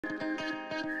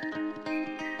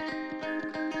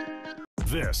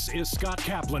This is Scott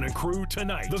Kaplan and Crew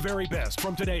Tonight. The very best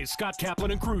from today's Scott Kaplan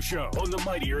and Crew show on the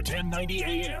mightier 1090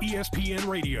 AM ESPN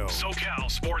Radio. SoCal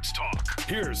Sports Talk.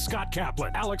 Here's Scott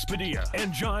Kaplan, Alex Padilla,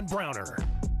 and John Browner.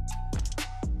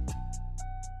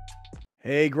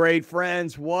 Hey, great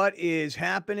friends. What is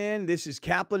happening? This is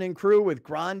Kaplan and Crew with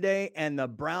Grande and the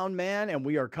Brown Man, and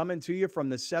we are coming to you from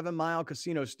the 7 Mile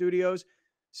Casino Studios,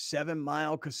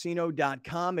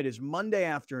 7milecasino.com. It is Monday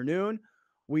afternoon.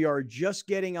 We are just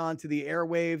getting onto the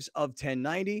airwaves of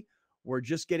 1090. We're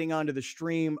just getting onto the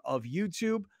stream of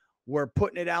YouTube. We're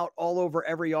putting it out all over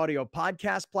every audio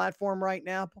podcast platform right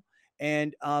now.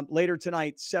 And later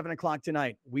tonight, 7 o'clock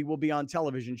tonight, we will be on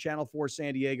television, Channel 4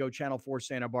 San Diego, Channel 4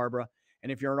 Santa Barbara.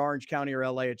 And if you're in Orange County or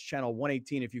LA, it's Channel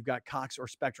 118 if you've got Cox or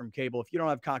Spectrum cable. If you don't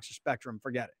have Cox or Spectrum,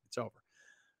 forget it. It's over.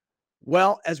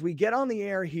 Well, as we get on the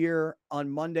air here on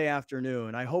Monday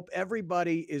afternoon, I hope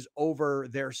everybody is over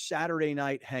their Saturday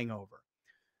night hangover,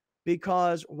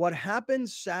 because what happened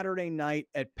Saturday night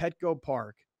at Petco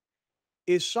Park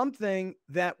is something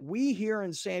that we here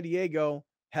in San Diego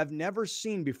have never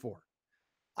seen before.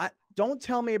 Don't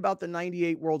tell me about the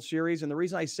 98 World Series. And the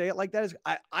reason I say it like that is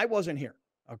I wasn't here.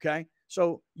 Okay.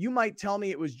 So you might tell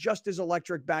me it was just as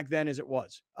electric back then as it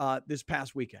was this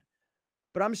past weekend.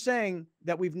 But I'm saying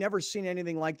that we've never seen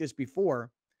anything like this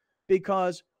before,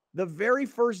 because the very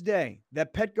first day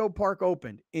that Petco Park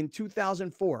opened in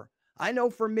 2004, I know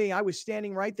for me, I was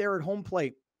standing right there at home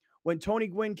plate when Tony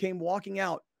Gwynn came walking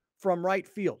out from right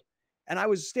field. And I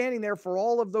was standing there for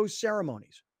all of those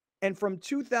ceremonies. And from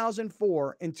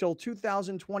 2004 until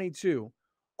 2022,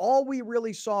 all we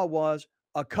really saw was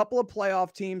a couple of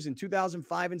playoff teams in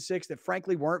 2005 and 6 that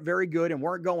frankly weren't very good and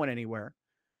weren't going anywhere.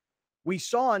 We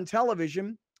saw on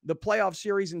television the playoff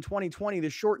series in 2020, the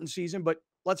shortened season, but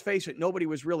let's face it, nobody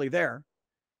was really there.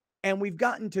 And we've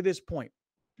gotten to this point.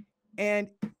 And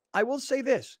I will say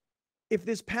this, if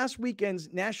this past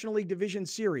weekend's National League Division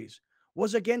Series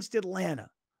was against Atlanta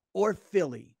or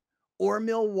Philly or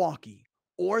Milwaukee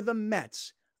or the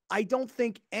Mets, I don't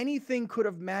think anything could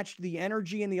have matched the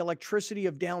energy and the electricity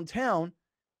of downtown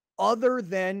other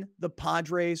than the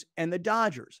Padres and the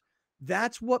Dodgers.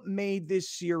 That's what made this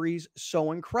series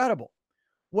so incredible.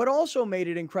 What also made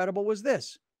it incredible was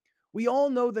this. We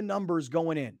all know the numbers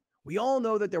going in. We all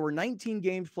know that there were 19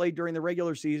 games played during the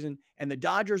regular season, and the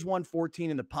Dodgers won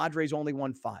 14 and the Padres only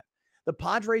won 5. The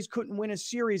Padres couldn't win a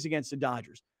series against the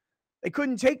Dodgers. They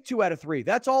couldn't take 2 out of 3.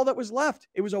 That's all that was left.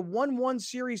 It was a 1-1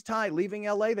 series tie leaving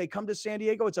LA. They come to San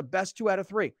Diego. It's a best 2 out of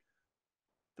 3.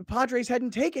 The Padres hadn't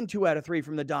taken 2 out of 3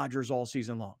 from the Dodgers all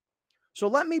season long. So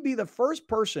let me be the first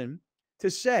person to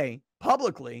say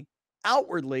publicly,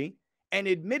 outwardly, and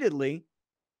admittedly,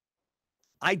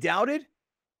 I doubted,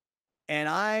 and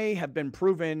I have been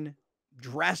proven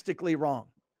drastically wrong.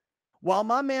 While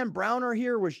my man Browner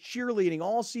here was cheerleading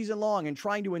all season long and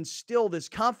trying to instill this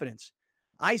confidence,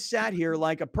 I sat here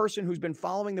like a person who's been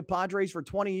following the Padres for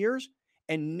 20 years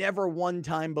and never one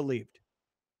time believed.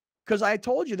 Because I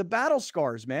told you, the battle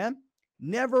scars, man.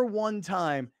 Never one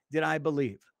time did I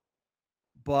believe.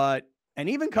 And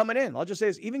even coming in, I'll just say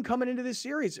this, even coming into this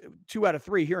series, 2 out of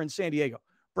 3 here in San Diego,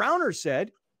 Browner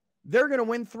said they're going to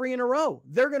win 3 in a row.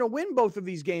 They're going to win both of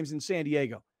these games in San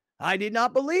Diego. I did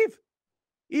not believe.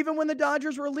 Even when the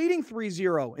Dodgers were leading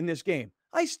 3-0 in this game,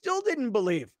 I still didn't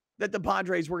believe that the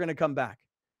Padres were going to come back.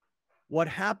 What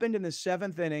happened in the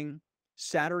 7th inning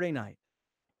Saturday night,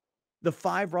 the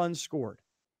 5 runs scored,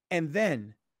 and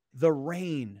then the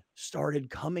rain started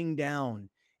coming down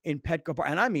in Petco Park,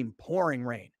 and I mean pouring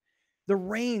rain. The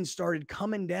rain started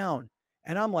coming down,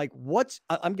 and I'm like,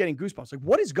 I'm getting goosebumps. Like,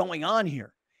 what is going on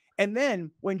here? And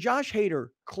then when Josh Hader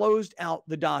closed out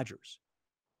the Dodgers,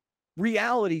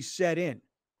 reality set in.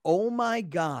 Oh my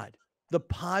God, the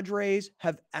Padres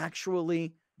have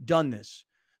actually done this.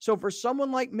 So for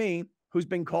someone like me, who's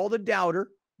been called a doubter,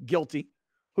 guilty,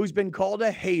 who's been called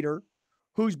a hater,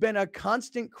 who's been a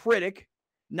constant critic,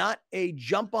 not a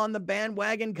jump on the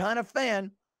bandwagon kind of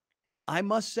fan, I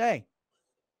must say,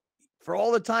 for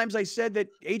all the times I said that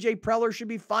AJ Preller should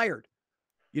be fired,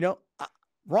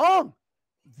 wrong.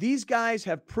 These guys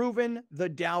have proven the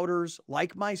doubters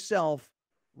like myself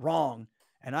wrong.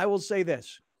 And I will say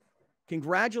this,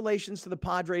 congratulations to the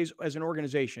Padres as an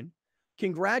organization.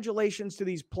 Congratulations to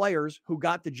these players who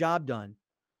got the job done.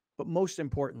 But most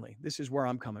importantly, this is where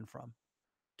I'm coming from.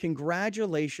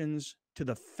 Congratulations to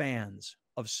the fans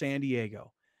of San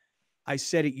Diego. I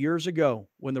said it years ago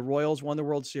when the Royals won the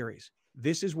World Series.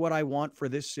 This is what I want for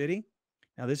this city.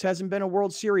 Now, this hasn't been a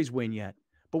World Series win yet,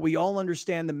 but we all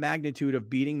understand the magnitude of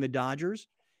beating the Dodgers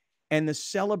and the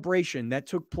celebration that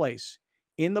took place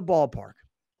in the ballpark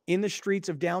in the streets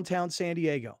of downtown San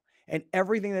Diego, and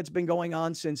everything that's been going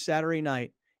on since Saturday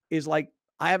night is like,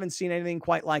 I haven't seen anything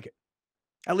quite like it,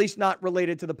 at least not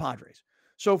related to the Padres.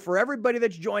 So for everybody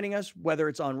that's joining us, whether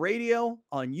it's on radio,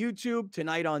 on YouTube,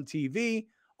 tonight on TV,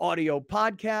 audio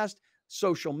podcast,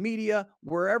 social media,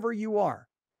 wherever you are,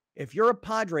 if you're a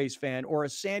Padres fan or a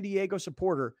San Diego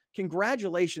supporter,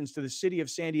 congratulations to the city of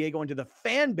San Diego and to the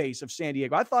fan base of San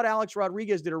Diego. I thought Alex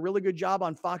Rodriguez did a really good job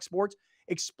on Fox Sports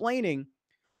explaining,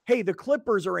 hey, the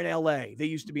Clippers are in LA. They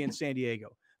used to be in San Diego.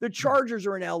 The Chargers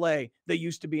are in LA. They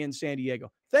used to be in San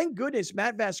Diego. Thank goodness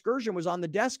Matt Vasgersian was on the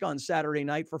desk on Saturday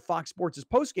night for Fox Sports'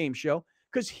 postgame show,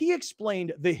 because he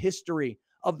explained the history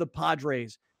of the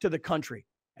Padres to the country.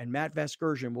 And Matt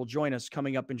Vasgersian will join us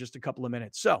coming up in just a couple of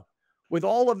minutes. So, with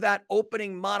all of that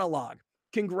opening monologue,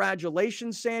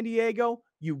 congratulations, San Diego.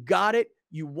 You got it.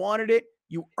 You wanted it.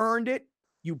 You earned it.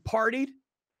 You partied.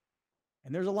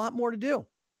 And there's a lot more to do.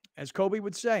 As Kobe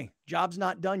would say, job's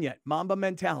not done yet. Mamba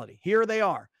mentality. Here they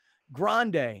are.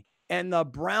 Grande and the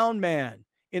Brown Man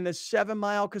in the 7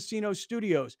 Mile Casino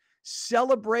Studios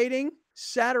celebrating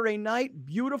Saturday night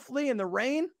beautifully in the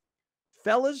rain.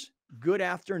 Fellas, good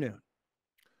afternoon.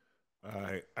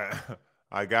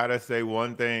 I got to say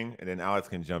one thing, and then Alex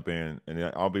can jump in, and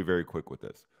I'll be very quick with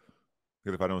this.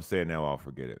 Because if I don't say it now, I'll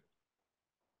forget it.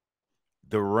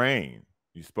 The rain,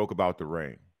 you spoke about the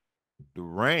rain. The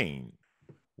rain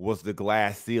was the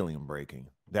glass ceiling breaking.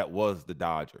 That was the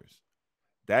Dodgers.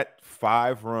 That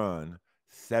 5-run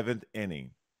 7th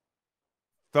inning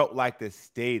felt like the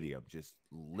stadium just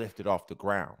lifted off the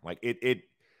ground. Like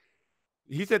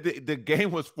he said the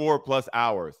game was 4+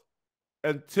 hours.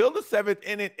 Until the 7th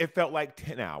inning, it felt like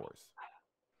 10 hours.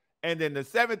 And then the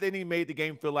 7th inning made the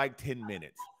game feel like 10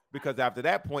 minutes. Because after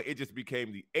that point, it just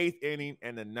became the 8th inning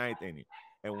and the 9th inning.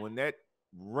 And when that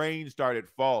rain started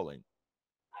falling,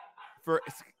 for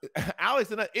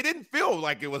Alex and I, it didn't feel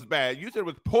like it was bad. You said it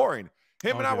was pouring.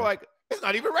 Him and I were like, it's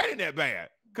not even raining that bad.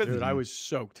 Dude, I was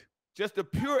soaked. Just the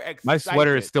pure excitement. My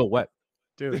sweater is still wet.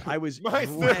 Dude, I was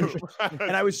drenched.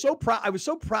 And I was so proud. I was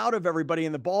so proud of everybody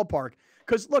in the ballpark.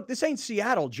 Because look, this ain't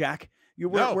Seattle, Jack.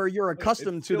 Where you're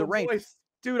accustomed to the rain. Moist.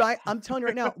 Dude, I'm telling you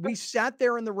right now, we sat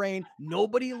there in the rain.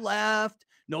 Nobody left.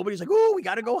 Nobody's like, oh, we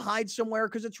got to go hide somewhere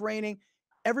because it's raining.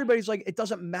 Everybody's like, it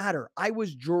doesn't matter. I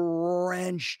was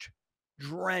drenched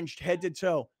head to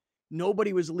toe.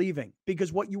 Nobody was leaving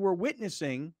because what you were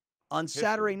witnessing on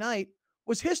Saturday night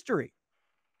was history.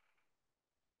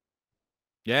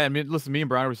 Yeah, I mean, listen, me and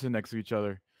Brian were sitting next to each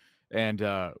other, and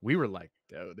we were like,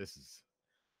 "Oh, this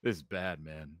is bad,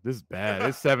 man. This is bad.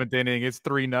 It's 7th inning. It's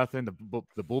 3-0.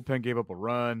 The bullpen gave up a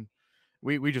run.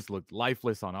 We just looked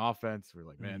lifeless on offense. We're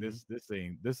like, man,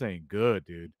 this ain't good,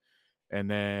 dude." And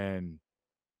then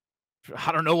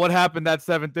I don't know what happened that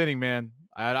 7th inning, man.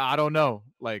 I don't know.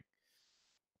 Like,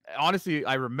 honestly,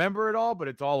 I remember it all, but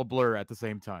it's all a blur at the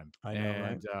same time. I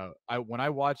know, right? When I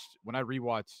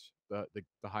rewatched the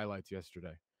highlights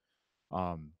yesterday,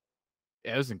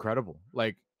 it was incredible.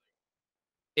 Like,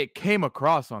 it came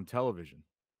across on television,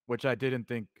 which I didn't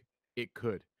think it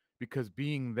could, because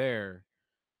being there,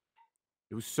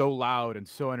 it was so loud and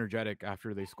so energetic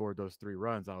after they scored those 3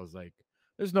 runs. I was like,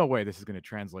 there's no way this is going to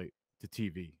translate to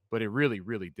TV, but it really,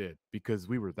 really did, because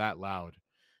we were that loud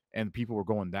and people were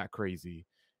going that crazy.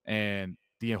 And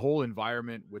the whole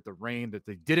environment with the rain, that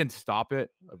they didn't stop it,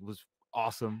 was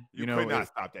awesome. You could not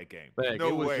stop that game. Like,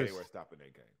 no way they were stopping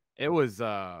that game. It was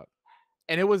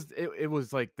and it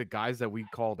was like the guys that we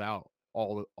called out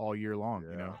all year long.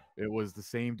 Yeah. You know, it was the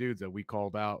same dudes that we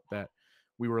called out that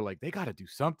we were like, they got to do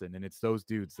something. And it's those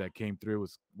dudes that came through,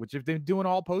 which have been doing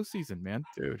all postseason, man.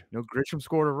 Dude, you know, Grisham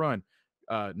scored a run.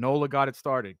 Nola got it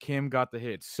started. Kim got the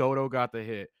hit. Soto got the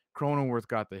hit. Cronenworth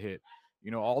got the hit.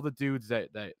 You know, all the dudes that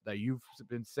you've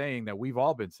been saying, that we've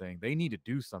all been saying, they need to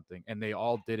do something, and they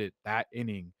all did it that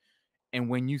inning. And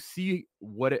when you see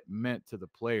what it meant to the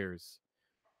players,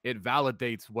 it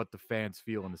validates what the fans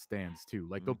feel in the stands too.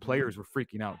 Like, the players were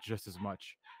freaking out just as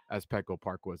much as Petco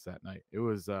Park was that night. It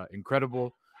was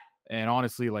incredible, and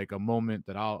honestly, like, a moment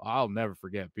that I'll never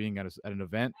forget, being at an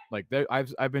event like that.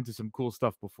 I've been to some cool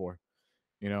stuff before,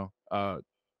 you know,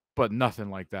 but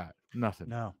nothing like that. Nothing.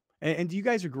 No. And do you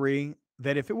guys agree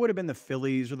that if it would have been the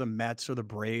Phillies or the Mets or the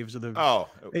Braves or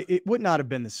it would not have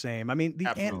been the same? I mean,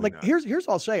 here's what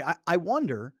I'll say. I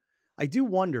do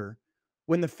wonder,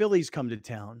 when the Phillies come to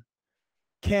town,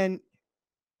 can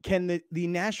the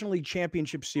National League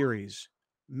Championship Series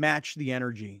match the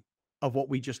energy of what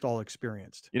we just all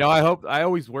experienced? You know, I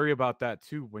always worry about that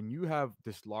too. When you have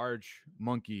this large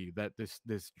monkey, that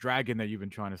this dragon that you've been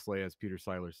trying to slay, as Peter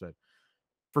Seiler said,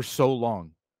 for so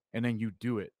long, and then you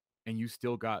do it, and you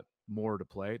still got more to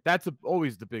play. That's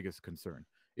always the biggest concern.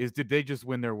 Is did they just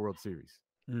win their World Series?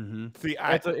 Mm-hmm. See,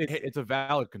 It's a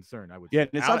valid concern, I would Yeah, say.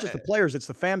 and it's not just the players; it's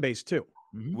the fan base too.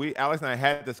 Alex and I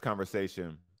had this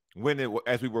conversation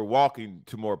as we were walking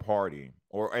to more partying,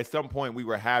 or at some point we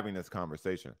were having this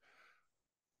conversation.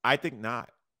 I think not,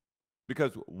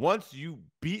 because once you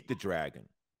beat the Dragon,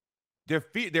 there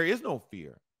is no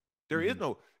fear. There is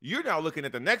no. You're now looking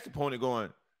at the next opponent,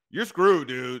 going, "You're screwed,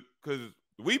 dude," because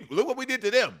look what we did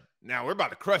to them. Now we're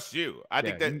about to crush you. I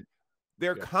think that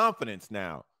their confidence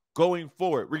now going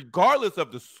forward, regardless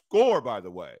of the score, by the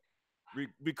way,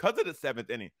 because of the 7th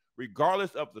inning,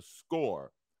 regardless of the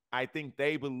score, I think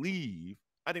they believe.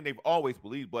 I think they've always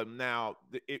believed, but now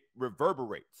it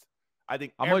reverberates. I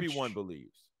think everyone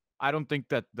believes. I don't think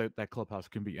that clubhouse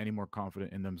can be any more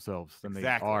confident in themselves than they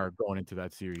are going into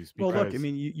that series. Well, look, I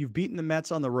mean, you've beaten the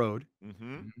Mets on the road,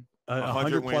 a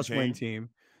 100+ win team.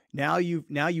 Now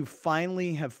you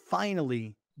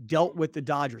finally dealt with the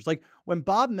Dodgers. Like when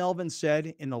Bob Melvin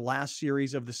said in the last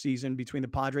series of the season between the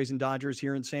Padres and Dodgers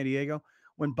here in San Diego,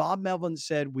 when Bob Melvin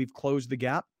said we've closed the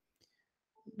gap,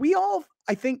 we all,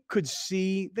 I think, could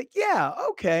see that, yeah,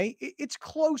 okay, it's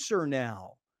closer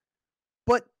now,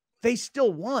 but they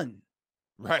still won.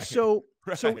 Right. So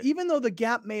even though the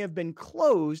gap may have been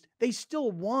closed, they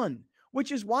still won,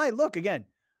 which is why, look, again,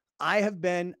 I have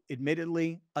been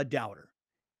admittedly a doubter.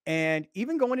 And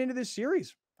even going into this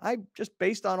series, I just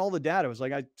based on all the data, was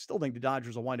like, I still think the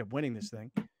Dodgers will wind up winning this thing.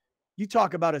 You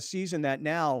talk about a season that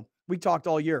now we talked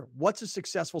all year. What's a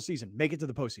successful season? Make it to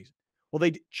the postseason. Well,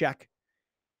 they check.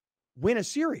 Win a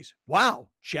series. Wow.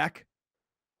 Check.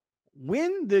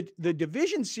 Win the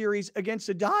division series against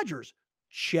the Dodgers.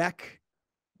 Check.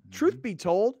 Truth be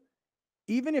told,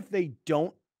 even if they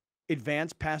don't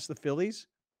advance past the Phillies,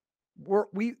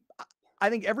 I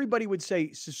think everybody would say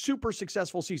it's a super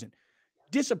successful season.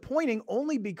 Disappointing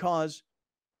only because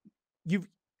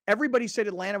everybody said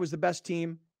Atlanta was the best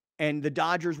team and the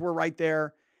Dodgers were right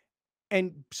there.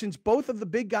 And since both of the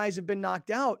big guys have been knocked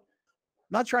out,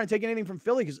 I'm not trying to take anything from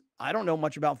Philly because I don't know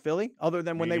much about Philly other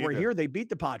than when they were here, they beat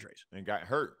the Padres. And got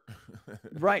hurt.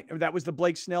 Right. That was the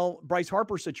Blake Snell, Bryce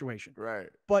Harper situation. Right.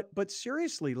 But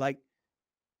seriously, like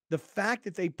the fact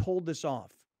that they pulled this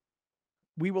off,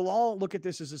 we will all look at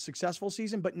this as a successful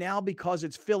season, but now because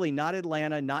it's Philly, not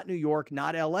Atlanta, not New York,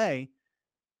 not LA,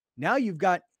 now you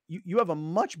have a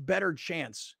much better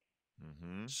chance.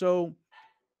 So,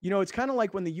 it's kind of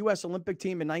like when the U.S. Olympic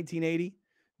team in 1980,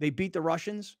 they beat the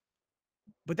Russians,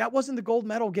 but that wasn't the gold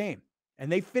medal game,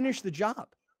 and they finished the job.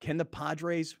 Can the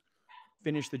Padres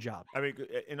finish the job? I mean,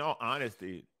 in all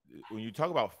honesty, when you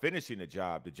talk about finishing the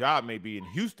job may be in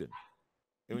Houston.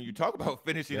 And when you talk about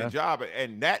finishing the job,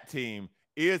 and that team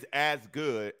is as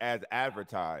good as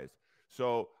advertised.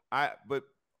 So but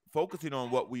focusing on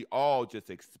what we all just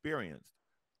experienced,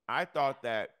 I thought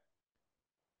that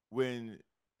when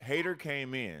Hader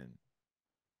came in,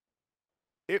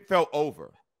 it felt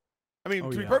over. I mean,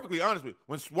 to be perfectly honest with you,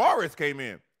 when Suarez came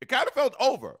in, it kind of felt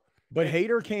over. But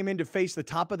Hader came in to face the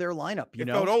top of their lineup, It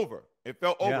felt over. It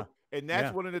felt over. Yeah. And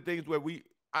that's one of the things where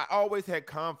I always had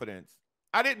confidence.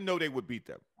 I didn't know they would beat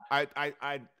them. I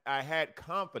had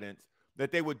confidence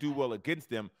that they would do well against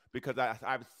them because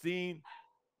I've seen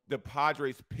the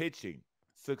Padres pitching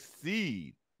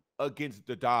succeed against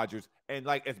the Dodgers. And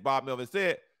like as Bob Melvin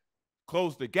said,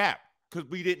 close the gap because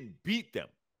we didn't beat them.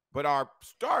 But our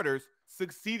starters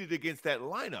succeeded against that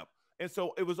lineup. And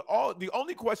so it was the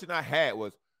only question I had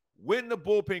was when the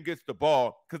bullpen gets the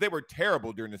ball, because they were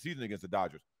terrible during the season against the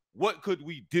Dodgers, what could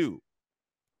we do?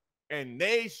 And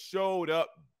they showed up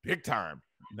big time.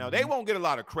 Now, they won't get a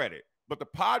lot of credit, but the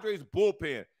Padres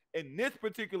bullpen in this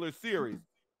particular series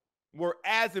were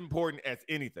as important as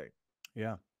anything.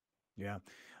 Yeah. Yeah.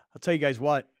 I'll tell you guys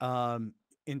what,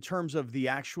 in terms of the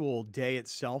actual day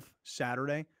itself,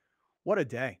 Saturday, what a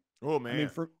day. Oh, man. I mean,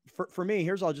 for me,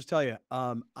 here's what I'll just tell you.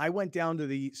 I went down to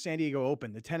the San Diego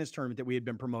Open, the tennis tournament that we had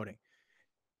been promoting.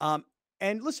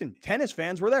 And listen, tennis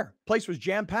fans were there. Place was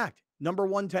jam-packed. Number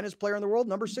 1 tennis player in the world,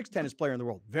 number 6 tennis player in the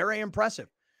world. Very impressive.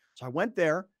 So I went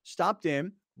there, stopped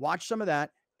in, watched some of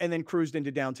that, and then cruised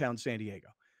into downtown San Diego.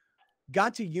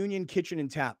 Got to Union Kitchen and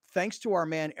Tap. Thanks to our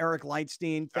man, Eric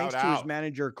Lightstein. Thanks to his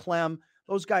manager, Clem.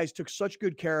 Those guys took such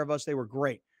good care of us. They were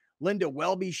great. Linda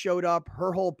Welby showed up,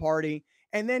 her whole party.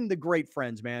 And then the great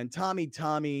friends, man.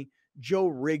 Tommy, Joe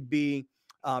Rigby,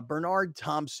 Bernard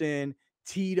Thompson,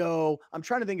 Tito. I'm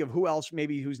trying to think of who else,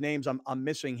 maybe whose names I'm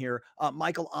missing here.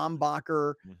 Michael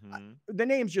Ambacher. The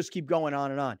names just keep going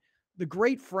on and on. The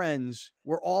great friends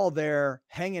were all there,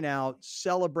 hanging out,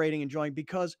 celebrating, enjoying,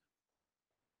 because,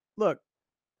 look,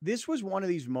 this was one of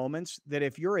these moments that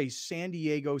if you're a San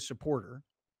Diego supporter,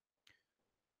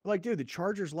 Like, dude, the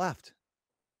Chargers left.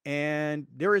 And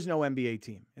there is no NBA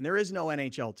team, and there is no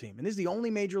NHL team. And this is the only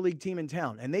major league team in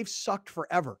town, and they've sucked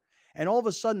forever. And all of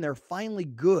a sudden, they're finally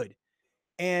good.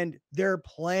 And they're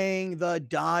playing the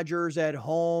Dodgers at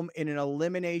home in an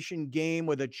elimination game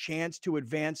with a chance to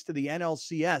advance to the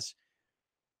NLCS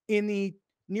in the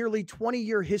nearly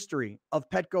 20-year history of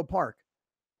Petco Park.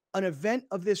 An event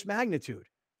of this magnitude.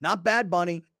 Not Bad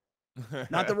Bunny,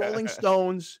 not the Rolling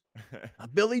Stones,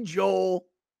 not Billy Joel,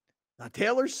 not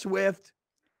Taylor Swift.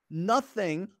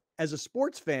 Nothing as a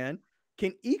sports fan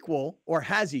can equal or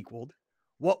has equaled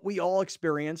what we all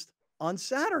experienced on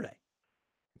Saturday.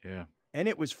 Yeah. And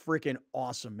it was freaking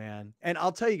awesome, man. And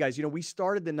I'll tell you guys, we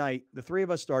started the night, the three of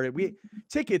us started.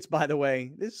 Tickets, by the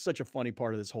way, this is such a funny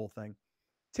part of this whole thing.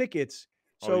 Tickets.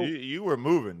 So you were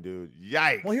moving, dude.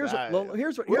 Yikes. Well, here's what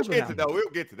happened. We'll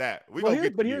get to that.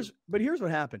 Here's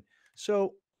what happened.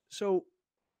 So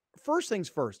first things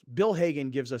first, Bill Hagan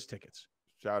gives us tickets.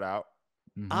 Shout out.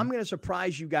 Mm-hmm. I'm going to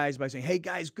surprise you guys by saying, hey,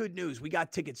 guys, good news. We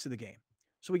got tickets to the game.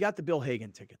 So we got the Bill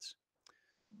Hagan tickets.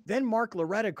 Then Mark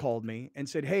Loretta called me and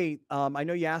said, hey, I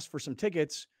know you asked for some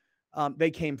tickets.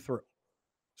 They came through.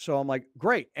 So I'm like,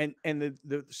 great. And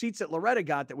the seats that Loretta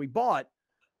got that we bought,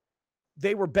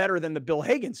 they were better than the Bill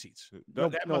Hagan seats. No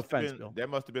offense, Bill. That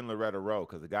must have been Loretta Rowe,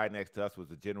 because the guy next to us was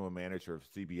the general manager of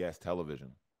CBS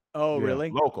television. Oh, yeah. Really?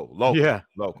 Local. Yeah.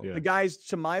 Local. Yeah. The guys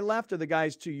to my left or the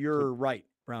guys to your right,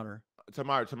 Browner? To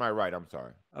my right, I'm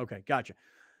sorry. Okay, gotcha.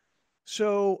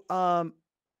 So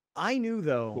I knew,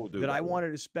 though, that I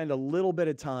wanted to spend a little bit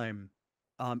of time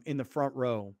in the front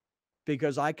row,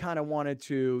 because I kind of wanted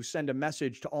to send a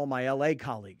message to all my LA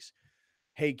colleagues.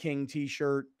 Hey, King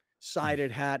t-shirt,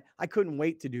 sided hat. I couldn't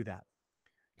wait to do that.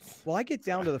 Well, I get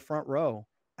down to the front row.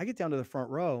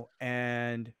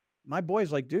 And my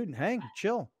boy's like, dude, hang,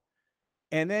 chill.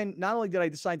 And then not only did I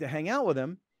decide to hang out with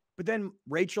him, but then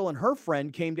Rachel and her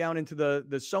friend came down into the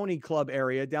Sony Club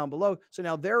area down below. So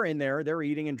now they're in there, they're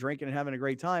eating and drinking and having a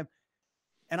great time.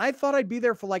 And I thought I'd be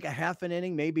there for like a half an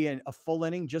inning, maybe a full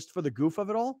inning, just for the goof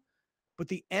of it all. But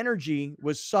the energy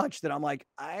was such that I'm like,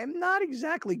 I'm not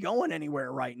exactly going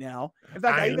anywhere right now. In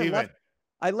fact,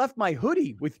 I left my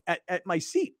hoodie at my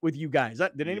seat with you guys.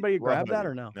 Did anybody grab that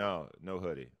or no? No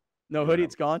hoodie. No hoodie,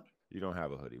 it's gone? You don't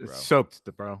have a hoodie, bro. It's soaked,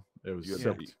 bro. It was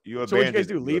soaked. You so what you guys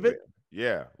do? Leave it?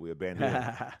 Yeah, we abandoned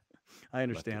it. I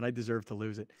understand. I deserve to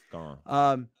lose it. It's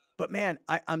gone. But man,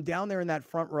 I'm down there in that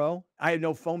front row. I had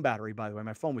no phone battery, by the way.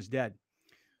 My phone was dead.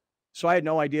 So I had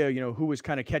no idea, who was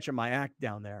kind of catching my act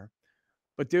down there.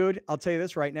 But dude, I'll tell you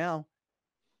this right now.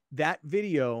 That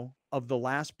video of the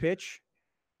last pitch,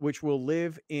 which will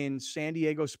live in San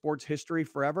Diego sports history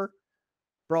forever,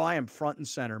 bro, I am front and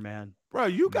center, man. Bro,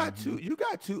 you got two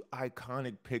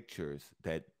iconic pictures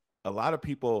that a lot of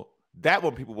people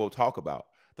will talk about.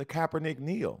 The Kaepernick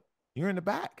kneel. You're in the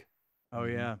back. Oh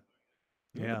yeah.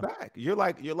 You're in the back. You're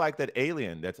like that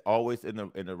alien that's always in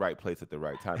the right place at the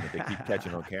right time that they keep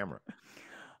catching on camera.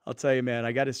 I'll tell you, man,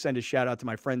 I got to send a shout out to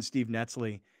my friend Steve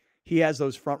Netzley. He has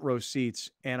those front row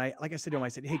seats. And like I said to him, I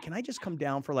said, hey, can I just come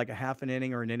down for like a half an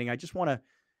inning or an inning? I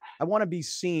want to be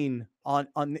seen on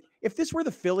if this were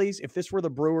the Phillies, if this were the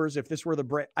Brewers, if this were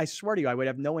the I swear to you, I would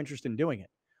have no interest in doing it.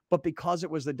 But because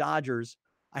it was the Dodgers,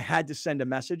 I had to send a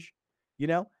message,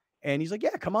 and he's like,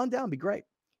 yeah, come on down. Be great.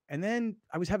 And then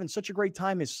I was having such a great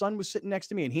time. His son was sitting next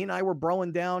to me and he and I were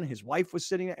broing down. His wife was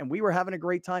sitting there and we were having a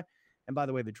great time. And by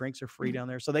the way, the drinks are free down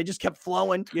there. So they just kept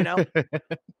flowing,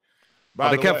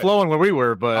 They kept flowing where we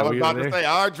were, but I was about to say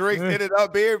our drinks ended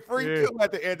up being free too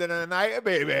at the end of the night,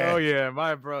 baby. Oh yeah,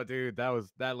 my bro, dude, that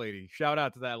was that lady. Shout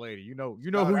out to that lady. You know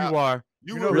who you are.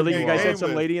 You guys had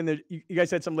some lady you guys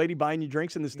had some lady buying you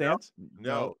drinks in the stands?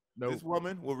 No. This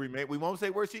woman will remain. We won't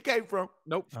say where she came from.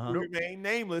 Nope. Will remain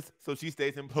nameless, so she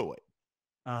stays employed.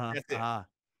 That's it.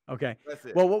 Okay. That's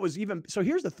it. Well, so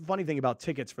here's the funny thing about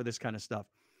tickets for this kind of stuff.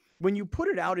 When you put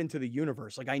it out into the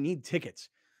universe, like I need tickets,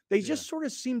 they just sort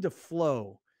of seem to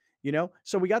flow,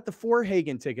 So we got the 4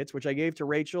 Hagan tickets, which I gave to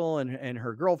Rachel and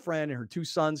her girlfriend and her 2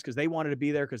 sons because they wanted to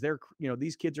be there because they're,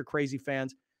 these kids are crazy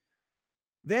fans.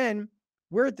 Then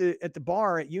we're at the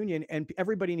bar at Union and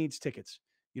everybody needs tickets.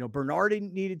 Bernard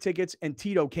needed tickets and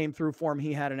Tito came through for him.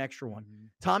 He had an extra one.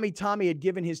 Tommy had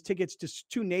given his tickets to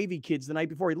 2 Navy kids the night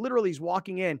before. He literally is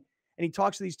walking in and he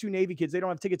talks to these 2 Navy kids. They don't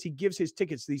have tickets. He gives his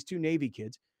tickets to these 2 Navy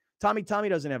kids. Tommy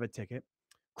doesn't have a ticket.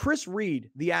 Chris Reed,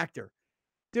 the actor.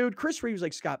 Dude, Chris Reed was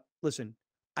like, Scott, listen,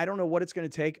 I don't know what it's going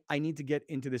to take. I need to get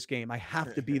into this game. I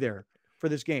have to be there for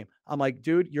this game. I'm like,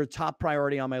 dude, you're top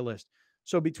priority on my list.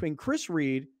 So between Chris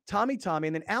Reed, Tommy,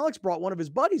 and then Alex brought one of his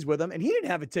buddies with him, and he didn't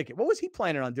have a ticket. What was he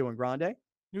planning on doing, Grande?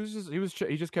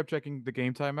 He just kept checking the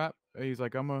game time app. He's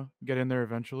like, I'm gonna get in there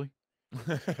eventually.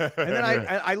 And then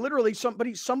I literally,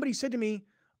 somebody said to me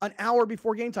an hour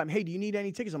before game time, hey, do you need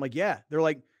any tickets? I'm like, yeah. They're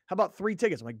like, how about 3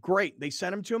 tickets? I'm like, great. They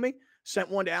sent them to me, sent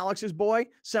one to Alex's boy,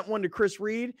 sent one to Chris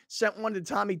Reed, sent one to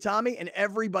Tommy, and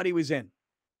everybody was in.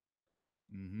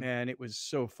 Man, it was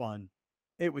so fun.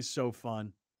 It was so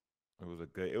fun.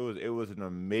 It was an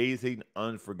amazing,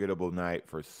 unforgettable night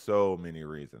for so many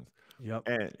reasons. Yep.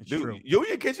 And it's dude, true.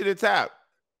 Union Kitchen and Tap.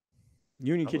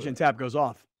 Union Kitchen Tap goes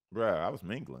off. Bruh, I was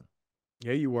mingling.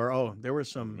 Yeah, you were. Oh, there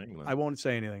was some. I won't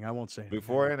say anything.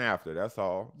 Before and after. That's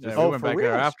all. Yeah, we went back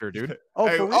there after, dude. Oh,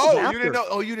 hey, for real? you didn't know.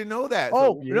 Oh, you didn't know that.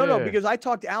 Oh, no, because I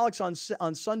talked to Alex on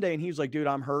Sunday, and he was like, "Dude,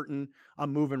 I'm hurting.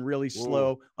 I'm moving really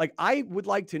slow." Like, I would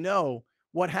like to know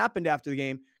what happened after the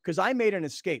game because I made an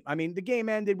escape. I mean, the game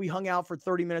ended. We hung out for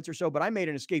 30 minutes or so, but I made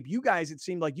an escape. You guys, it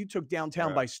seemed like you took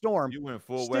downtown by storm. You went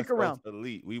full Stick around.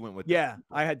 Elite. We went with I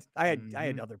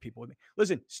had other people with me.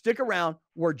 Listen, stick around.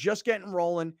 We're just getting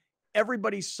rolling.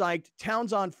 Everybody's psyched.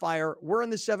 Town's on fire. We're in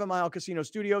the 7 Mile Casino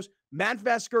Studios. Matt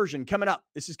Vasgersian coming up.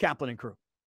 This is Kaplan and Crew.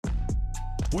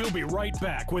 We'll be right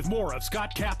back with more of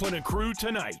Scott Kaplan and Crew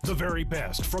tonight. The very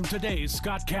best from today's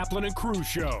Scott Kaplan and Crew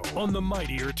show on the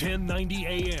mightier 1090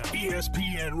 AM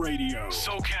ESPN Radio.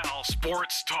 SoCal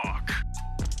Sports Talk.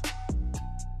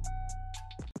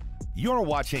 You're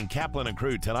watching Kaplan and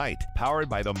Crew tonight, powered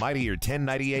by the mightier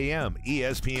 1090 AM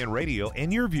ESPN Radio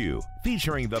and Your View,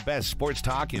 featuring the best sports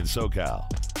talk in SoCal.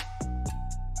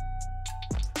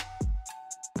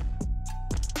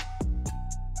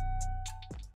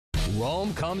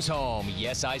 Rome comes home.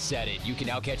 Yes, I said it. You can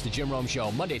now catch the Jim Rome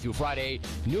Show Monday through Friday,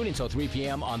 noon until 3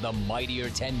 p.m. on the mightier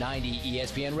 1090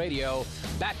 ESPN Radio.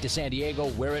 Back to San Diego,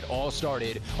 where it all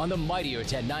started, on the mightier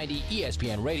 1090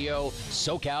 ESPN Radio,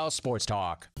 SoCal Sports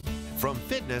Talk. From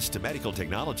fitness to medical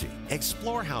technology,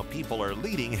 explore how people are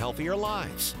leading healthier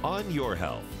lives on Your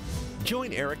Health.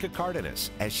 Join Erica Cardenas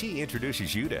as she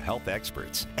introduces you to health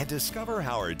experts and discover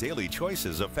how our daily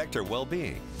choices affect our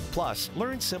well-being. Plus,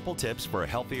 learn simple tips for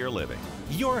healthier living.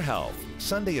 Your Health,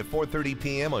 Sunday at 4:30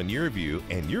 p.m. on YourView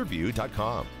and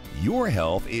YourView.com. Your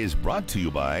Health is brought to you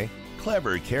by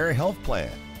Clever Care Health Plan,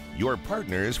 your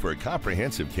partners for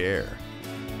comprehensive care.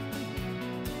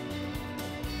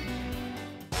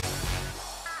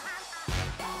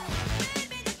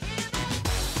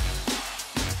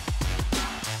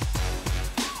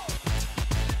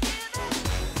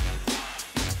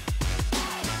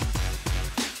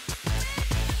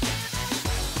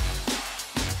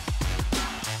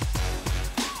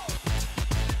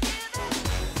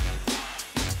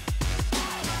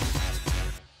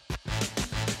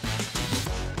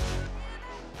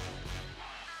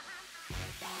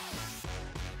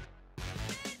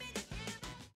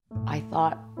 I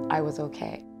thought I was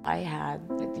okay. I had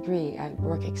a degree, I had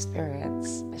work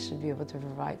experience. I should be able to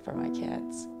provide for my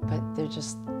kids. But they're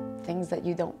just things that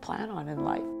you don't plan on in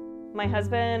life. My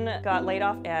husband got laid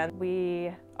off and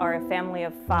we are a family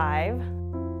of 5.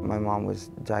 My mom was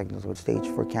diagnosed with stage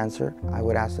 4 cancer. I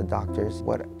would ask the doctors,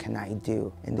 what can I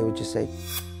do? And they would just say,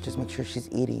 just make sure she's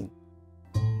eating.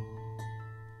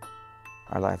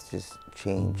 Our lives just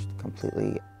changed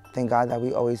completely. Thank God that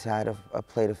we always had a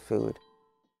plate of food.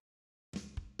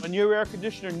 When your air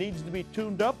conditioner needs to be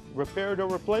tuned up, repaired, or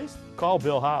replaced, call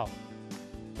Bill Howe,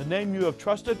 the name you have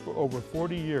trusted for over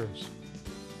 40 years.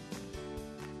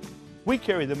 We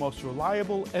carry the most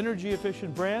reliable,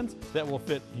 energy-efficient brands that will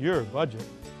fit your budget.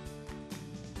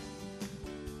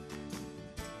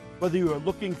 Whether you are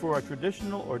looking for a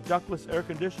traditional or ductless air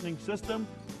conditioning system,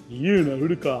 you know who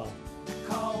to call.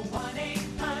 Call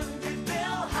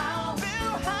 1-800-BILL-HOWE.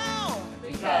 Bill Howe,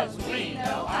 because we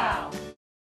know how.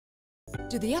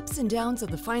 Do the ups and downs of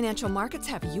the financial markets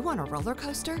have you on a roller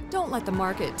coaster? Don't let the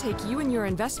market take you and your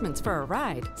investments for a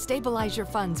ride. Stabilize your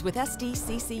funds with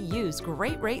SDCCU's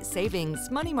Great Rate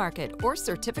Savings, Money Market, or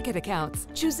Certificate accounts.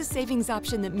 Choose a savings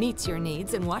option that meets your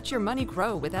needs and watch your money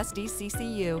grow with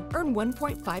SDCCU. Earn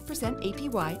 1.5%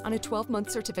 APY on a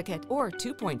 12-month certificate or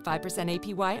 2.5%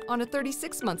 APY on a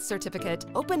 36-month certificate.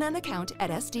 Open an account at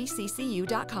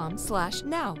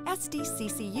sdccu.com/now.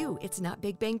 SDCCU, it's not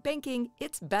big bang banking,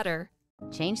 it's better.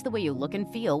 Change the way you look and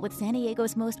feel with San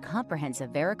Diego's most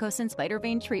comprehensive varicose and spider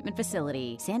vein treatment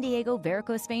facility. San Diego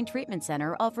Varicose Vein Treatment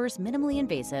Center offers minimally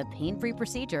invasive, pain-free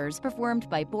procedures performed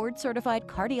by board-certified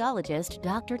cardiologist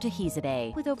Dr.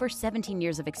 Tahizadeh. With over 17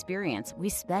 years of experience, we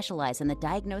specialize in the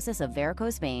diagnosis of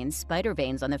varicose veins, spider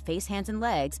veins on the face, hands, and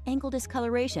legs, ankle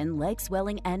discoloration, leg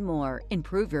swelling, and more.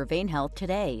 Improve your vein health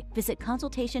today. Visit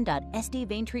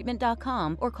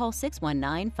consultation.sdveintreatment.com or call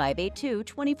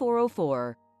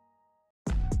 619-582-2404.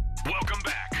 Welcome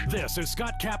back. This is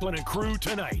Scott Kaplan and Crew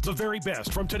Tonight. The very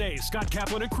best from today's Scott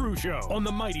Kaplan and Crew show on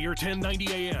the mightier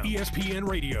 1090 AM ESPN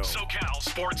Radio. SoCal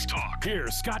Sports Talk.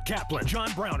 Here's Scott Kaplan,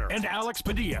 John Browner, and Alex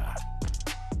Padilla.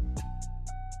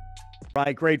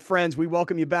 Right, great friends. We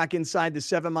welcome you back inside the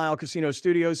 7 Mile Casino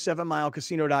Studios,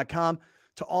 7milecasino.com.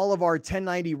 To all of our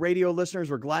 1090 radio listeners,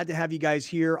 we're glad to have you guys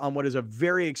here on what is a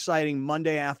very exciting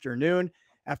Monday afternoon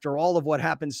after all of what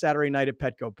happened Saturday night at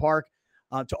Petco Park.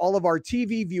 To all of our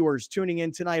TV viewers tuning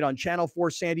in tonight on Channel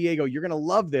 4 San Diego, you're going to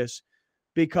love this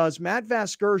because Matt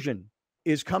Vasgersian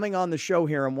is coming on the show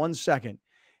here in 1 second.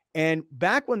 And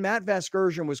back when Matt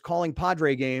Vasgersian was calling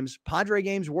Padre games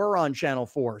were on Channel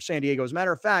 4 San Diego. As a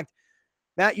matter of fact,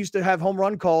 Matt used to have home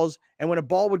run calls, and when a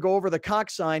ball would go over the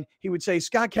Cox sign, he would say,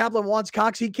 Scott Kaplan wants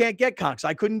Cox. He can't get Cox.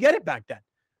 I couldn't get it back then.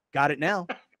 Got it now.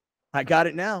 I got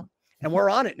it now. And we're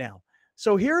on it now.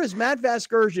 So here is Matt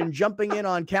Vasgersian jumping in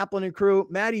on Kaplan and Crew.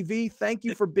 Matty V, thank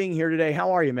you for being here today.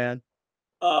 How are you, man?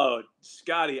 Oh,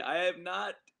 Scotty, I have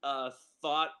not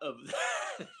thought of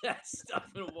that stuff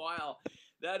in a while.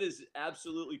 That is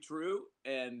absolutely true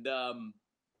and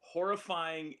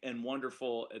horrifying and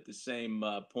wonderful at the same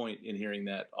point in hearing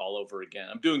that all over again.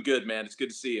 I'm doing good, man. It's good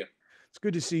to see you. It's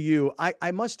good to see you.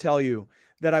 I must tell you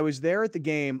that I was there at the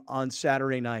game on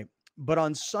Saturday night, but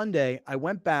on Sunday, I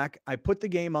went back, I put the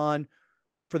game on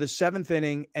for the 7th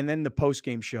inning and then the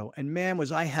post-game show. And man,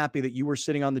 was I happy that you were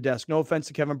sitting on the desk. No offense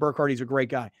to Kevin Burkhardt. He's a great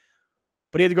guy,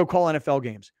 but he had to go call NFL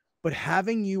games. But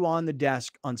having you on the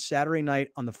desk on Saturday night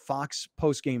on the Fox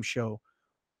post-game show,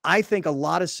 I think a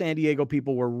lot of San Diego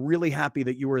people were really happy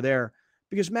that you were there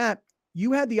because, Matt,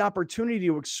 you had the opportunity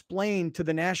to explain to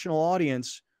the national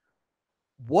audience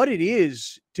what it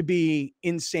is to be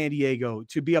in San Diego,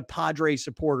 to be a Padre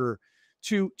supporter,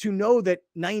 to know that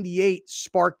 98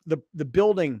 sparked the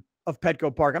building of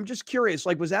Petco Park. I'm just curious,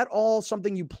 like, was that all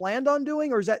something you planned on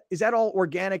doing, or is that all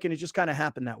organic and it just kind of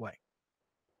happened that way?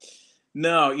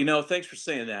 No, thanks for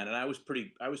saying that. And I was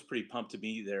pretty pumped to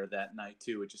be there that night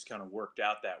too. It just kind of worked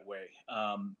out that way.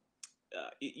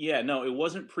 It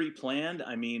wasn't pre-planned.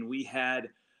 I mean, we had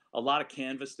a lot of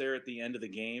canvas there at the end of the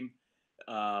game.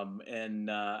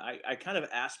 I kind of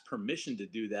asked permission to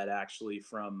do that actually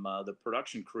from the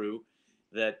production crew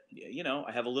that,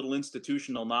 I have a little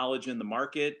institutional knowledge in the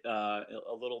market, a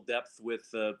little depth with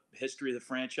the history of the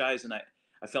franchise. And I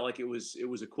felt like it was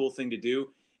a cool thing to do.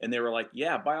 And they were like,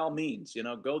 yeah, by all means,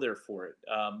 go there for it.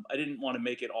 I didn't want to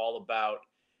make it all about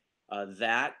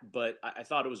that, but I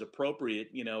thought it was appropriate,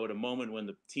 at a moment when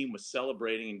the team was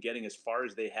celebrating and getting as far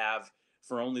as they have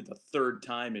for only the 3rd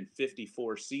time in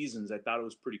 54 seasons. I thought it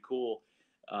was pretty cool.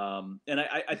 And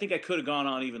I think I could have gone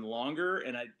on even longer.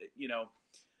 And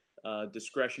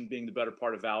discretion being the better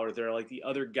part of valor there. Like the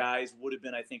other guys would have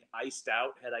been, I think, iced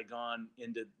out had I gone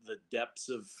into the depths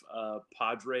of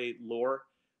Padre lore.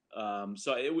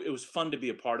 So it was fun to be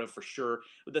a part of for sure.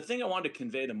 But the thing I wanted to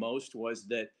convey the most was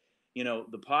that,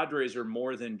 the Padres are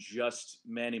more than just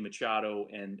Manny Machado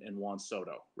and Juan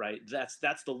Soto, right? That's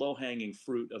the low-hanging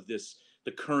fruit of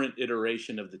the current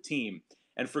iteration of the team.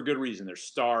 And for good reason. They're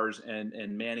stars,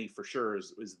 and Manny for sure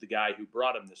is the guy who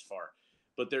brought him this far.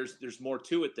 But there's more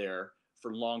to it there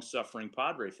for long-suffering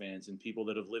Padre fans and people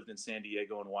that have lived in San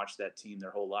Diego and watched that team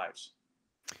their whole lives.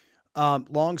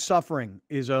 Long-suffering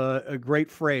is a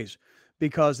great phrase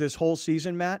because this whole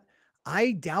season, Matt,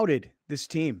 I doubted this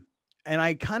team. And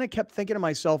I kind of kept thinking to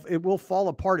myself, it will fall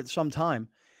apart at some time.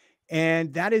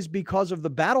 And that is because of the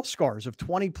battle scars of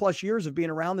 20 plus years of being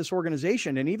around this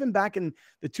organization. And even back in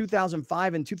the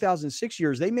 2005 and 2006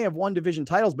 years, they may have won division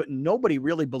titles, but nobody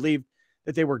really believed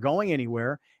that they were going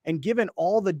anywhere. And given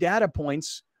all the data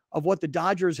points of what the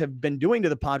Dodgers have been doing to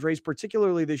the Padres,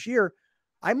 particularly this year,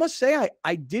 I must say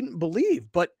I didn't believe.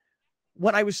 But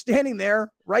when I was standing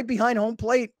there right behind home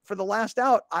plate for the last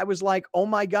out, I was like, oh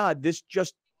my God, this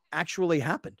just actually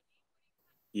happened.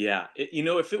 Yeah.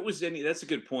 If it was that's a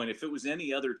good point. If it was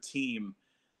any other team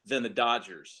than the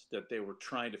Dodgers that they were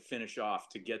trying to finish off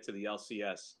to get to the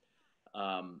LCS,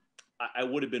 I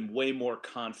would have been way more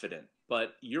confident.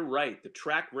 But you're right. The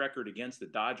track record against the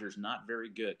Dodgers, not very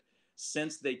good.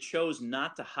 Since they chose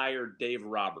not to hire Dave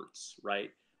Roberts,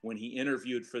 right, when he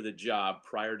interviewed for the job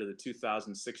prior to the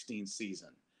 2016 season,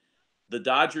 the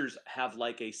Dodgers have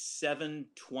like a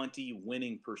 .720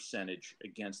 winning percentage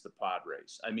against the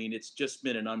Padres. I mean, it's just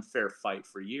been an unfair fight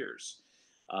for years.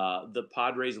 The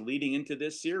Padres leading into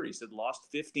this series had lost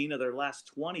 15 of their last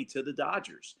 20 to the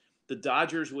Dodgers. The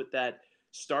Dodgers with that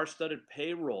star-studded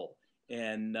payroll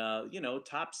and,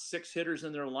 top 6 hitters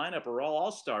in their lineup are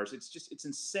all stars. It's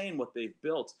insane what they've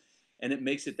built. And it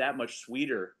makes it that much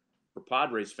sweeter for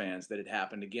Padres fans that it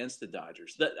happened against the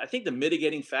Dodgers. I think the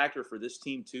mitigating factor for this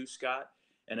team too, Scott,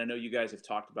 and I know you guys have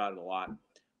talked about it a lot.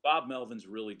 Bob Melvin's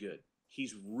really good.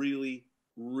 He's really,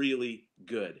 really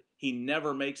good. He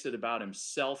never makes it about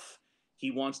himself.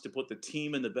 He wants to put the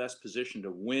team in the best position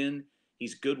to win.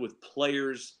 He's good with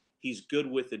players. He's good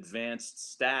with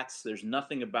advanced stats. There's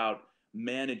nothing about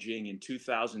managing in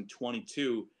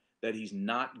 2022 that he's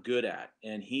not good at,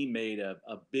 and he made a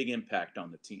big impact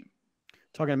on the team.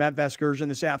 Talking to Matt Vasgersian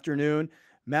this afternoon.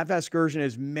 Matt Vasgersian,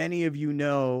 as many of you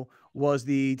know, was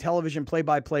the television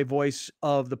play-by-play voice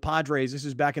of the Padres. This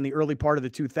is back in the early part of the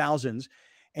 2000s,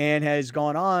 and has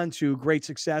gone on to great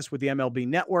success with the MLB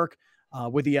Network,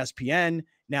 with ESPN,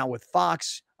 now with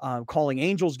Fox, calling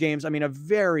Angels games. I mean, a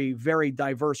very, very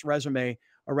diverse resume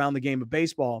around the game of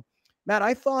baseball. Matt,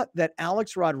 I thought that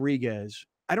Alex Rodriguez,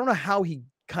 I don't know how he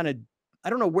I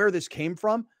don't know where this came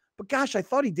from, but gosh, I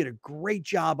thought he did a great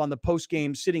job on the post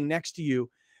game sitting next to you,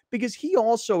 because he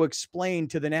also explained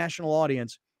to the national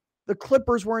audience, the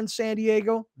Clippers were in San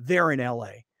Diego, they're in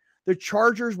LA. The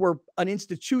Chargers were an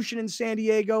institution in San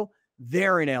Diego,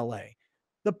 they're in LA.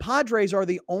 The Padres are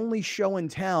the only show in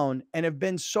town and have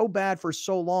been so bad for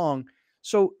so long.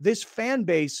 So this fan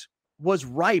base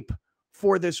ripe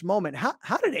for this moment.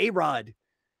 How did A-Rod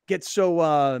get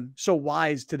so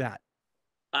wise to that?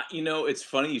 It's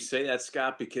funny you say that,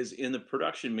 Scott, because in the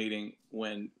production meeting,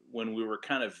 when we were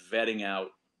kind of vetting out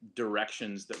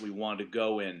directions that we wanted to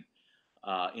go in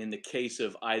the case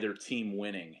of either team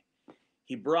winning,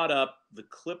 he brought up the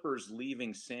Clippers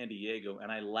leaving San Diego,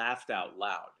 and I laughed out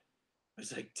loud. I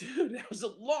was like, dude, that was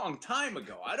a long time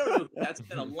ago. I don't know who that's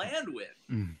going to land with.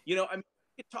 You know, I mean,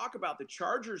 we could talk about the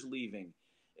Chargers leaving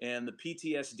and the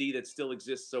PTSD that still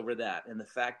exists over that, and the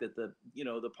fact that the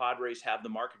Padres have the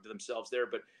market to themselves there.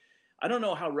 But I don't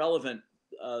know how relevant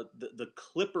the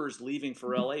Clippers leaving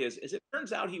for LA is. As it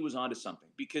turns out, he was onto something,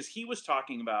 because he was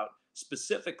talking about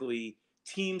specifically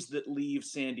teams that leave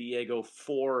San Diego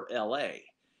for LA.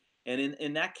 And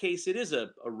in that case, it is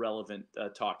a relevant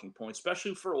talking point,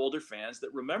 especially for older fans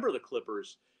that remember the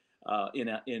Clippers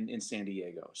in San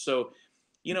Diego. So,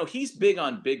 he's big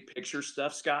on big picture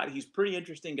stuff, Scott. He's a pretty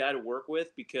interesting guy to work with,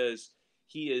 because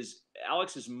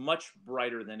Alex is much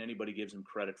brighter than anybody gives him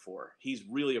credit for. He's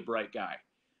really a bright guy.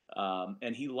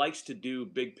 And he likes to do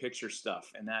big picture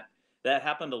stuff. And that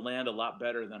happened to land a lot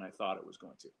better than I thought it was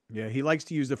going to. Yeah, he likes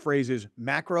to use the phrases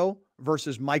macro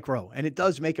versus micro, and it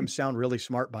does make him sound really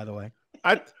smart, by the way.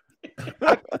 I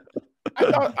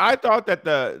thought that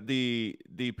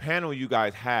the panel you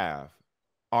guys have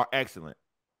are excellent.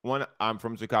 One, I'm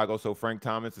from Chicago, so Frank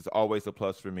Thomas is always a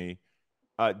plus for me.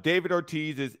 David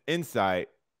Ortiz's insight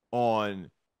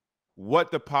on what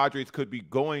the Padres could be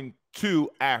going to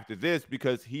after this,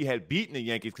 because he had beaten the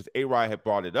Yankees, because A-Rod had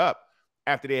brought it up.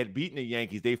 After they had beaten the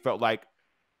Yankees, they felt like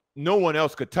no one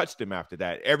else could touch them after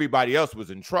that. Everybody else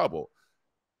was in trouble.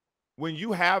 When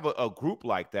you have a group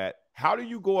like that, how do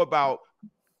you go about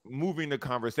moving the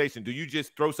conversation? Do you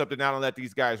just throw something out and let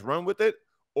these guys run with it?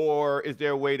 Or is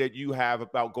there a way that you have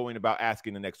about going about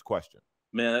asking the next question?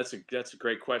 Man, that's a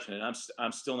great question, and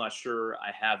I'm still not sure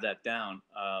I have that down.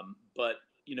 But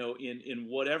in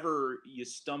whatever you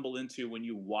stumble into when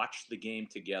you watch the game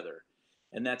together,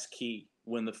 and that's key.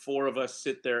 When the four of us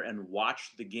sit there and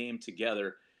watch the game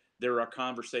together, there are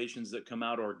conversations that come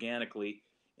out organically.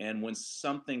 And when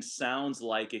something sounds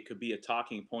like it could be a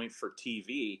talking point for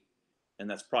TV, and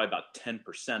that's probably about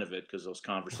 10% of it, because those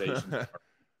conversations are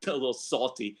a little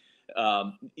salty,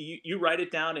 you write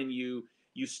it down, and you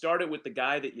start it with the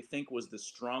guy that you think was the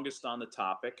strongest on the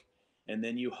topic, and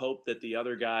then you hope that the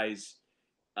other guys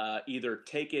either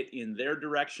take it in their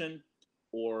direction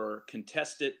or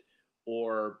contest it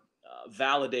or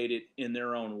validate it in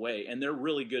their own way. And they're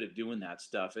really good at doing that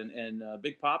stuff. And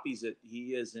Big Poppy's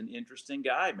he is an interesting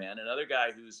guy, man. Another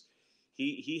guy who's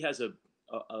he has a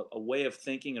way of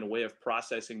thinking and a way of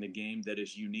processing the game that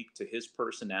is unique to his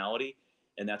personality,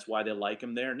 and that's why they like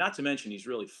him there. Not to mention he's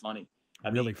really funny.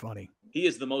 Really funny. He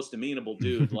is the most amenable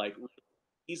dude. Like,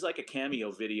 he's like a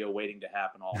cameo video waiting to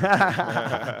happen all the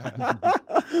time.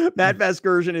 Matt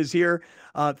Vasgersian is here.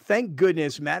 Thank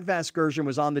goodness Matt Vasgersian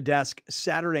was on the desk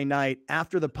Saturday night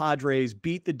after the Padres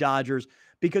beat the Dodgers,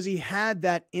 because he had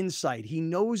that insight. He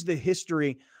knows the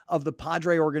history of the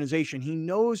Padre organization. He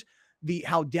knows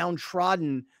how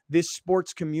downtrodden this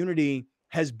sports community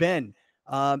has been.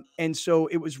 And so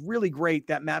it was really great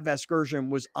that Matt Vasgersian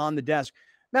was on the desk.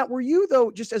 Matt, were you,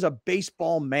 though, just as a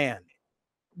baseball man,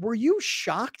 were you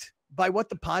shocked by what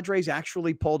the Padres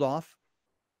actually pulled off?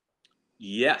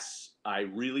 Yes, I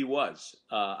really was.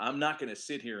 I'm not going to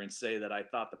sit here and say that I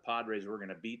thought the Padres were going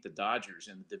to beat the Dodgers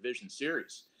in the division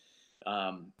series.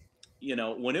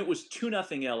 When it was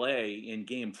 2-0 LA in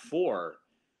Game 4,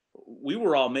 we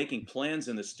were all making plans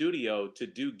in the studio to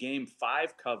do Game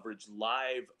 5 coverage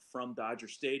live from Dodger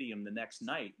Stadium the next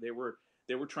night. They were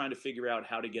trying to figure out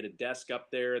how to get a desk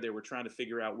up there. They were trying to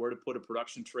figure out where to put a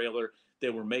production trailer. They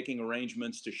were making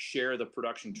arrangements to share the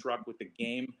production truck with the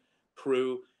game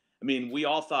crew. I mean, we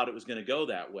all thought it was going to go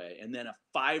that way. And then a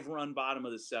 5-run bottom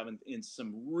of the 7th in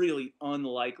some really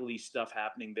unlikely stuff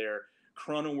happening there.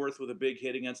 Cronenworth with a big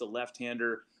hit against a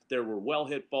left-hander. There were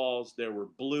well-hit balls. There were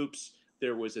bloops.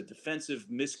 There was a defensive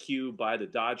miscue by the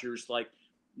Dodgers. Like,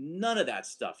 none of that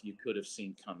stuff you could have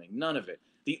seen coming. None of it.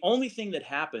 The only thing that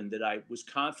happened that I was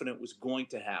confident was going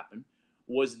to happen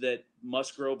was that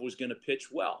Musgrove was going to pitch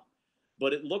well.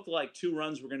 But it looked like 2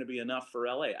 runs were going to be enough for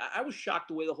LA. I was shocked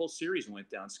the way the whole series went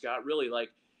down, Scott. Really,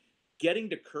 like, getting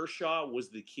to Kershaw was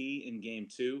the key in Game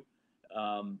 2.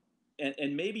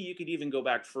 And maybe you could even go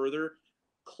back further,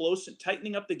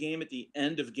 tightening up the game at the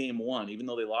end of Game 1, even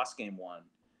though they lost Game 1.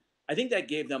 I think that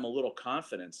gave them a little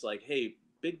confidence, like, hey,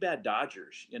 big bad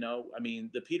Dodgers, you know? I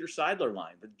mean, the Peter Seidler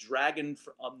line, the dragon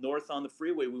up north on the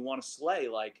freeway we want to slay,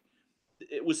 like,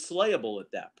 it was slayable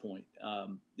at that point.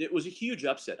 It was a huge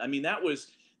upset. I mean, that was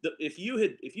if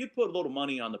you'd put a little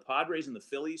money on the Padres and the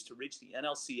Phillies to reach the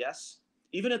NLCS,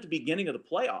 even at the beginning of the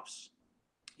playoffs,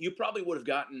 you probably would have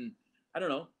gotten, I don't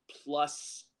know,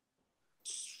 plus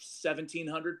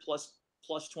 1,700, plus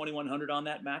 2,100 on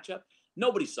that matchup.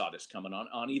 Nobody saw this coming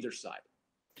on either side.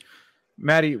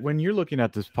 Maddie, when you're looking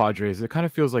at this Padres, it kind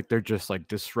of feels like they're just like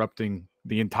disrupting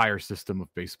the entire system of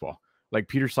baseball. Like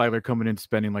Peter Seidler coming in,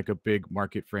 spending like a big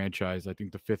market franchise, I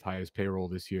think the 5th highest payroll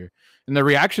this year. And the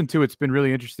reaction to it's been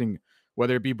really interesting,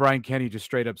 whether it be Brian Kenny just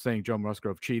straight up saying Joe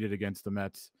Musgrove cheated against the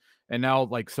Mets. And now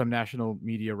like some national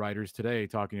media writers today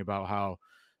talking about how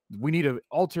we need to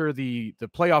alter the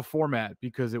playoff format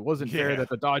because it wasn't fair that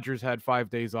the Dodgers had 5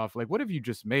 days off. Like, what have you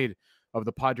just made of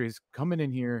the Padres coming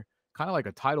in here kind of like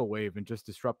a tidal wave and just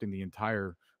disrupting the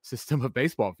entire system of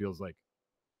baseball, feels like?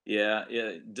 Yeah,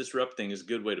 disrupting is a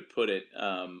good way to put it.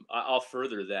 I'll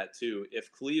further that too.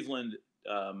 If Cleveland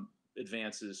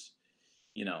advances,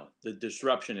 you know, the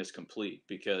disruption is complete,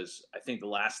 because I think the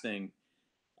last thing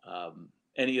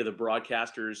any of the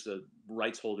broadcasters, the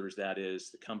rights holders, that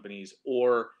is, the companies,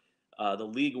 or the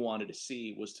league wanted to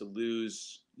see was to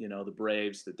lose, you know, the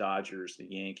Braves, the Dodgers, the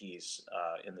Yankees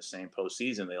in the same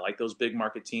postseason. They like those big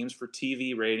market teams for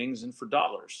TV ratings and for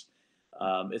dollars.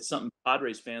 It's something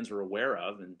Padres fans are aware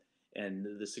of, and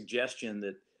the suggestion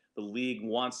that the league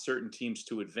wants certain teams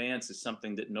to advance is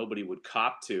something that nobody would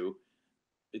cop to.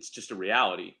 It's just a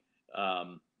reality.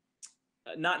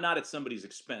 Not at somebody's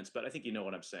expense, but I think you know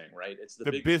what I'm saying, right? It's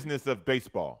the big business of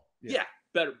baseball. Yeah,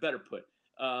 better put.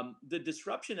 The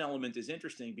disruption element is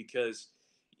interesting because,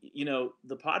 you know,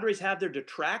 the Padres have their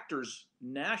detractors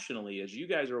nationally, as you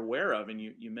guys are aware of, and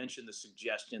you mentioned the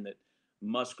suggestion that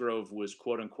Musgrove was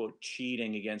quote unquote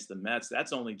cheating against the Mets.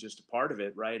 That's only just a part of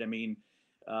it, right? I mean,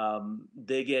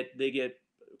 they get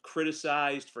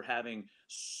criticized for having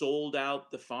sold out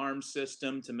the farm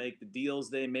system to make the deals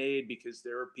they made because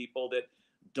there are people that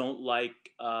don't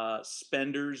like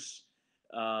spenders.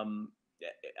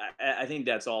 I think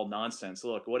that's all nonsense.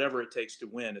 Look, whatever it takes to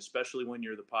win, especially when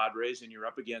you're the Padres and you're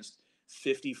up against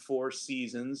 54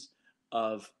 seasons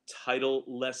of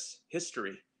title-less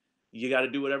history, you got to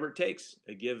do whatever it takes.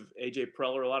 I give A.J.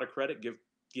 Preller a lot of credit.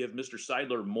 Give Mr.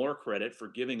 Seidler more credit for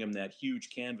giving him that huge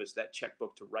canvas, that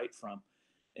checkbook to write from.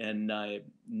 And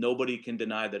nobody can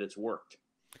deny that it's worked.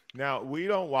 Now, we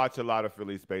don't watch a lot of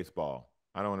Phillies baseball.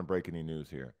 I don't want to break any news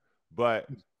here. But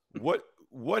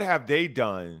what have they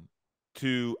done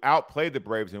to outplay the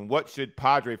Braves, and what should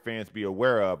Padre fans be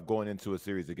aware of going into a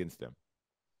series against them?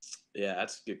 Yeah,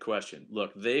 that's a good question.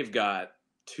 Look, they've got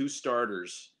 2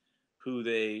 starters who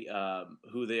they are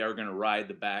going to ride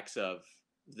the backs of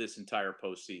this entire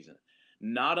postseason.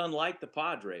 Not unlike the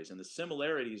Padres, and the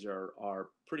similarities are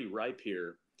pretty ripe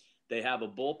here. They have a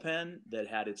bullpen that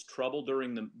had its trouble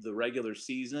during the regular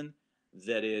season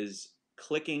that is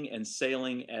clicking and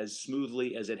sailing as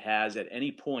smoothly as it has at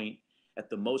any point at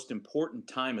the most important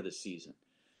time of the season.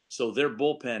 So their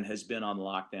bullpen has been on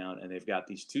lockdown, and they've got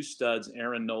these 2 studs,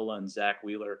 Aaron Nola and Zach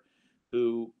Wheeler,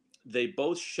 who they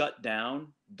both shut down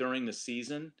during the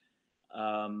season.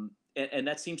 And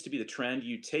that seems to be the trend.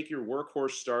 You take your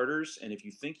workhorse starters, and if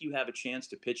you think you have a chance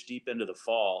to pitch deep into the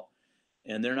fall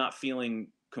and they're not feeling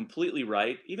completely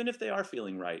right, even if they are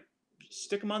feeling right,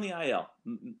 stick them on the IL.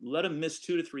 Let them miss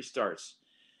 2 to 3 starts.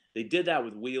 They did that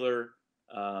with Wheeler,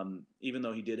 even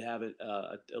though he did have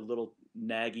a little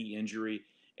naggy injury.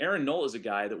 Aaron Nola is a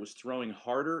guy that was throwing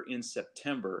harder in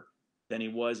September than he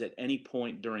was at any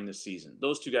point during the season.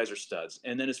 Those 2 guys are studs.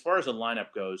 And then as far as the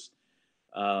lineup goes,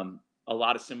 a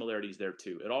lot of similarities there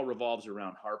too. It all revolves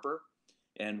around Harper.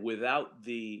 And without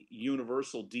the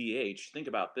universal DH, think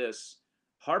about this,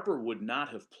 Harper would not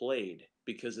have played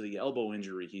because of the elbow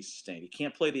injury he sustained. He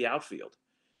can't play the outfield.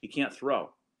 He can't throw.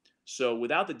 So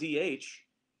without the DH,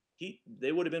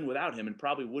 they would have been without him and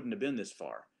probably wouldn't have been this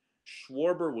far.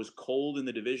 Schwarber was cold in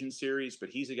the division series, but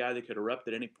he's a guy that could erupt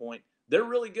at any point. They're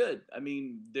really good. I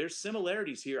mean, there's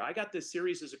similarities here. I got this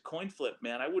series as a coin flip,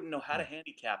 man. I wouldn't know how to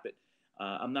handicap it.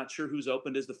 I'm not sure who's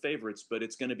opened as the favorites, but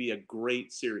it's going to be a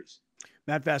great series.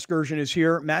 Matt Vasgersian is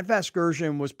here. Matt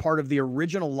Vasgersian was part of the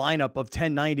original lineup of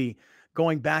 1090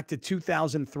 going back to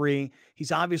 2003.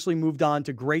 He's obviously moved on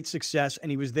to great success,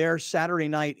 and he was there Saturday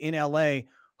night in LA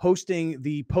hosting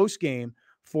the postgame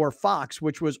for Fox,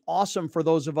 which was awesome for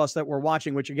those of us that were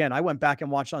watching, which, again, I went back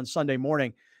and watched on Sunday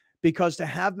morning, because to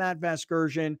have Matt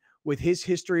Vasgersian with his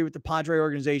history with the Padre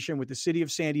organization, with the city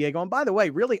of San Diego, and by the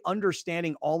way, really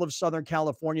understanding all of Southern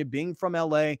California, being from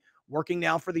LA, working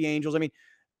now for the Angels. I mean,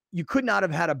 you could not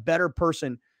have had a better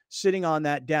person sitting on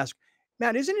that desk.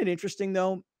 Matt, isn't it interesting,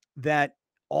 though, that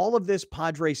all of this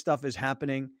Padre stuff is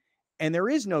happening and there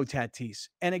is no Tatis?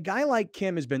 And a guy like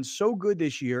Kim has been so good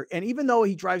this year. And even though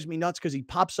he drives me nuts because he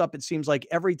pops up, it seems like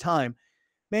every time,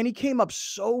 man, he came up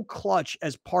so clutch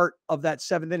as part of that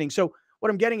seventh inning. So what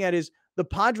I'm getting at is the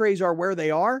Padres are where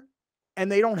they are, and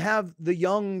they don't have the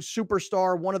young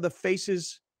superstar, one of the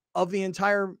faces of the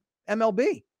entire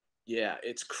MLB. Yeah,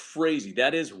 it's crazy.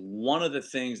 That is one of the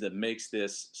things that makes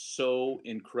this so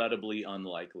incredibly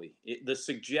unlikely. The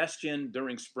suggestion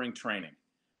during spring training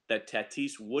that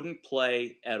Tatis wouldn't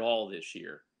play at all this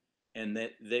year and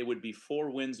that they would be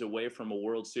 4 wins away from a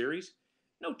World Series,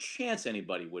 no chance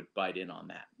anybody would bite in on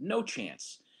that. No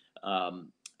chance. I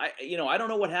don't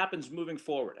know what happens moving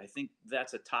forward. I think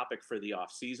that's a topic for the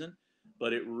offseason,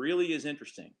 but it really is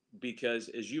interesting because,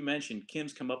 as you mentioned,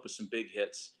 Kim's come up with some big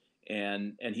hits.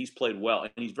 And he's played well,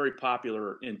 and he's very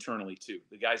popular internally too.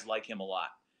 The guys like him a lot.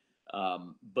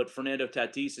 But Fernando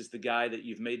Tatis is the guy that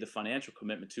you've made the financial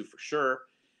commitment to for sure.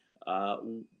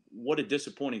 What a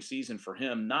disappointing season for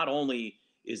him. Not only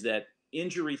is that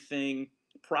injury thing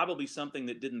probably something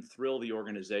that didn't thrill the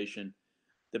organization,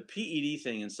 the PED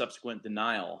thing and subsequent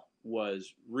denial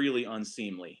was really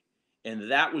unseemly.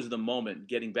 And that was the moment,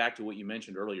 getting back to what you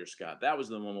mentioned earlier, Scott, that was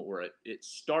the moment where it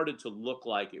started to look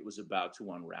like it was about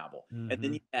to unravel. Mm-hmm. And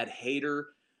then you had Hader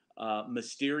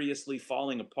mysteriously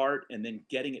falling apart and then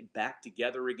getting it back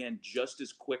together again just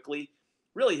as quickly.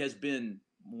 Really has been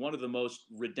one of the most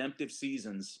redemptive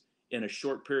seasons in a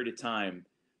short period of time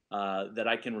that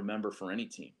I can remember for any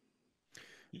team.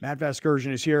 Matt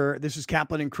Vasgersian is here. This is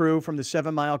Kaplan and crew from the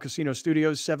 7 Mile Casino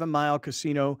Studios,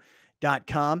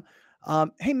 7milecasino.com.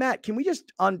 Hey, Matt, can we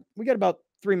we got about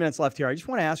 3 minutes left here. I just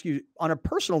want to ask you on a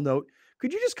personal note,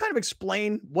 could you just kind of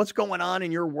explain what's going on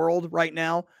in your world right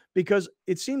now? Because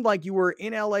it seemed like you were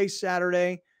in LA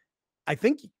Saturday, I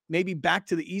think maybe back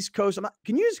to the East Coast.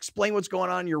 Can you just explain what's going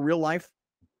on in your real life?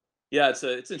 Yeah,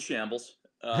 it's in shambles.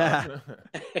 My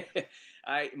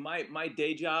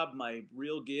day job, my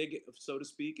real gig, so to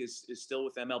speak, is still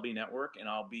with MLB Network, and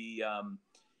I'll be on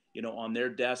their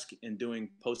desk and doing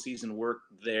postseason work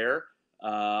there.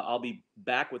 I'll be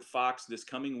back with Fox this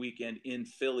coming weekend in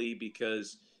Philly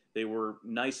because they were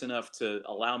nice enough to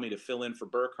allow me to fill in for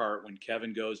Burkhart when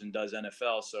Kevin goes and does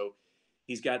NFL. So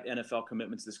he's got NFL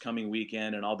commitments this coming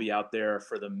weekend, and I'll be out there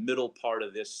for the middle part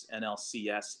of this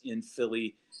NLCS in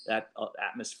Philly. That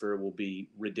atmosphere will be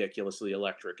ridiculously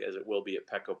electric, as it will be at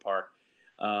Petco Park.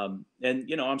 And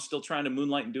I'm still trying to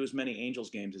moonlight and do as many Angels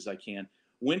games as I can.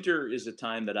 Winter is a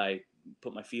time that I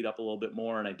put my feet up a little bit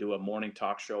more, and I do a morning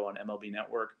talk show on MLB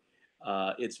Network.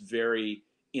 It's very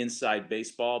inside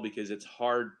baseball because it's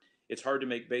hard to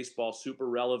make baseball super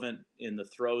relevant in the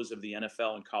throes of the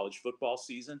NFL and college football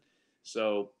season.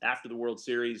 So after the World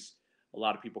Series, a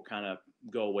lot of people kind of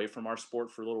go away from our sport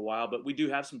for a little while, but we do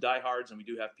have some diehards and we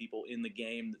do have people in the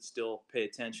game that still pay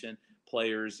attention,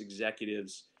 players,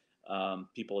 executives,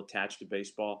 people attached to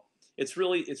baseball. It's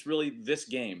really this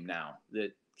game now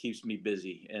that keeps me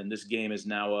busy, and this game is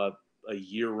now a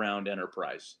year-round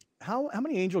enterprise. How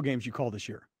many Angel games you call this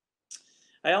year?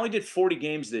 I only did 40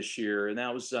 games this year, and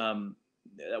that was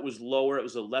lower. It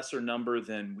was a lesser number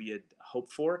than we had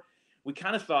hoped for. We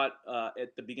kind of thought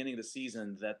at the beginning of the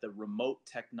season that the remote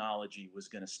technology was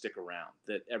going to stick around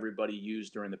that everybody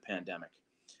used during the pandemic.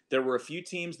 There were a few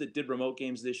teams that did remote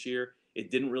games this year.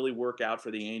 It didn't really work out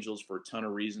for the Angels for a ton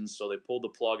of reasons, so they pulled the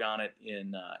plug on it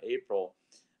in April.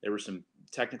 There were some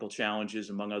technical challenges,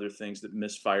 among other things, that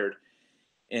misfired,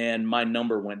 and my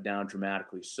number went down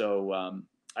dramatically. So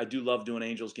I do love doing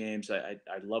Angels games. I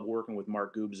love working with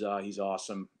Mark Gubza. He's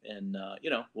awesome. And,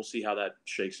 we'll see how that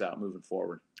shakes out moving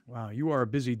forward. Wow, you are a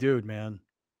busy dude, man.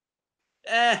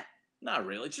 Not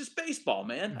really. It's just baseball,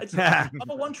 man. It's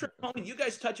one trip home. You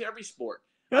guys touch every sport.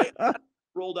 I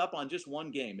rolled up on just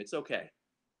one game. It's okay.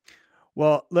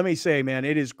 Well, let me say, man,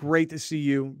 it is great to see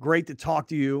you. Great to talk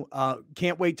to you.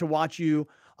 Can't wait to watch you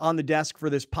on the desk for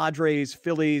this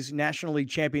Padres-Phillies National League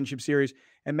Championship Series.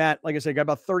 And Matt, like I said, got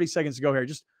about 30 seconds to go here.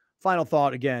 Just final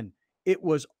thought again. It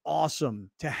was awesome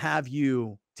to have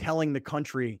you telling the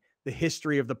country the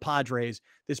history of the Padres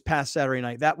this past Saturday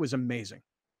night. That was amazing.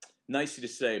 Nice to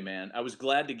say, man. I was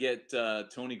glad to get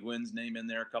Tony Gwynn's name in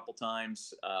there a couple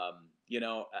times. I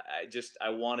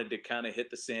wanted to kind of hit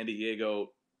the San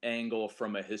Diego angle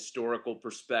from a historical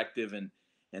perspective and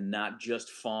not just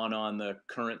fawn on the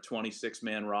current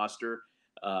 26-man roster.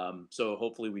 So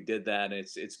hopefully we did that. And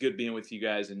it's good being with you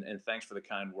guys, and thanks for the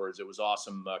kind words. It was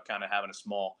awesome kind of having a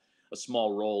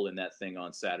small role in that thing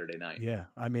on Saturday night. Yeah,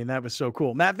 I mean, that was so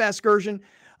cool. Matt Vasgersian,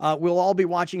 we'll all be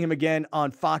watching him again on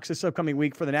Fox this upcoming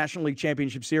week for the National League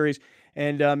Championship Series.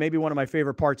 And maybe one of my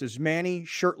favorite parts is Manny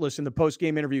shirtless in the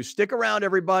post-game interview. Stick around,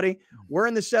 everybody. We're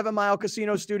in the 7 Mile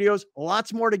Casino Studios.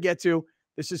 Lots more to get to.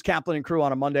 This is Kaplan and Crew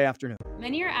on a Monday afternoon.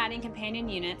 Many are adding companion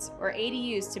units or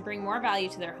ADUs to bring more value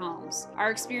to their homes.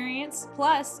 Our experience,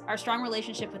 plus our strong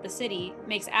relationship with the city,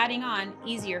 makes adding on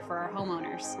easier for our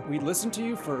homeowners. We listen to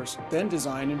you first, then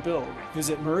design and build.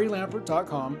 Visit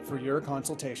murraylambert.com for your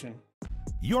consultation.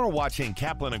 You're watching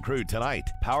Kaplan and Crew tonight,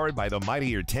 powered by the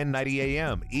mightier 1090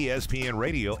 AM, ESPN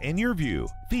Radio, and Your View,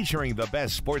 featuring the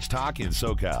best sports talk in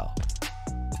SoCal.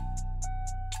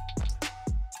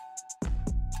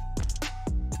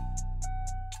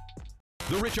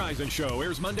 The Rich Eisen Show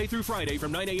airs Monday through Friday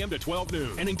from 9 a.m. to 12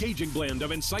 noon. An engaging blend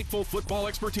of insightful football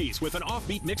expertise with an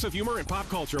offbeat mix of humor and pop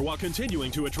culture while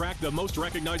continuing to attract the most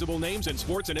recognizable names in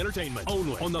sports and entertainment.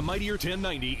 Only on the mightier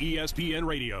 1090 ESPN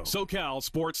Radio. SoCal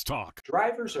Sports Talk.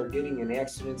 Drivers are getting in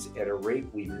accidents at a rate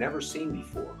we've never seen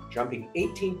before, jumping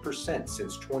 18%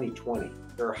 since 2020.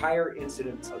 There are higher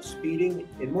incidents of speeding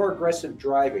and more aggressive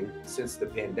driving since the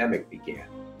pandemic began.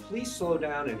 Please slow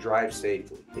down and drive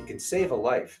safely. It can save a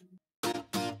life.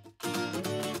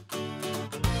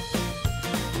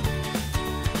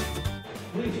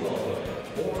 Please welcome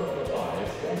 4 of the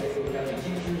 5 San Diego County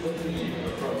Teachers of the Year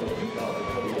from the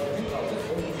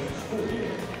 2021-2022 school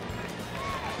year.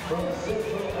 From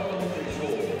Central Elementary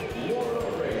School, Laura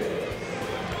Reyes.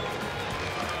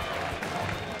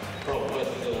 From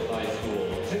Westfield High School,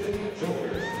 Tiffany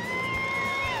Jokers.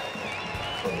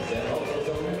 From San Jose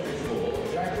Elementary School,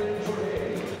 Jacqueline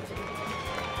Jordan.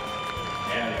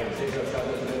 And from St. Joe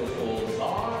Southwest Middle School,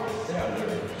 Zara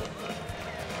Sanders.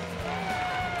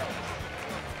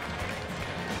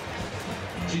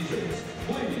 Teachers,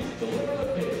 please deliver the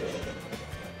pitch.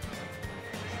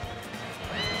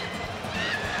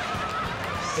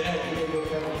 San Diego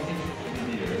County Teachers of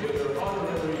the Year with their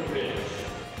honorary pitch.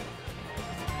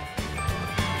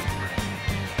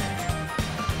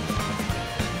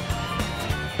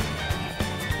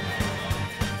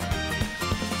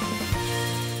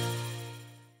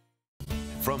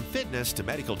 From fitness to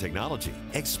medical technology,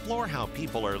 explore how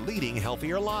people are leading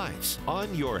healthier lives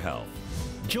on Your Health.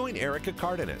 Join Erica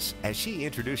Cardenas as she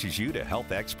introduces you to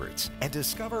health experts and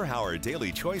discover how our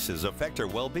daily choices affect our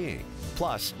well-being.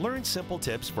 Plus, learn simple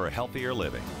tips for healthier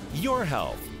living. Your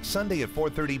Health, Sunday at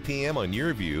 4:30 p.m. on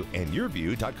Your View and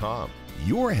yourview.com.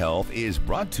 Your Health is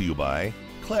brought to you by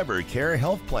Clever Care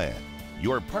Health Plan,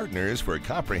 your partners for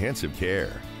comprehensive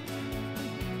care.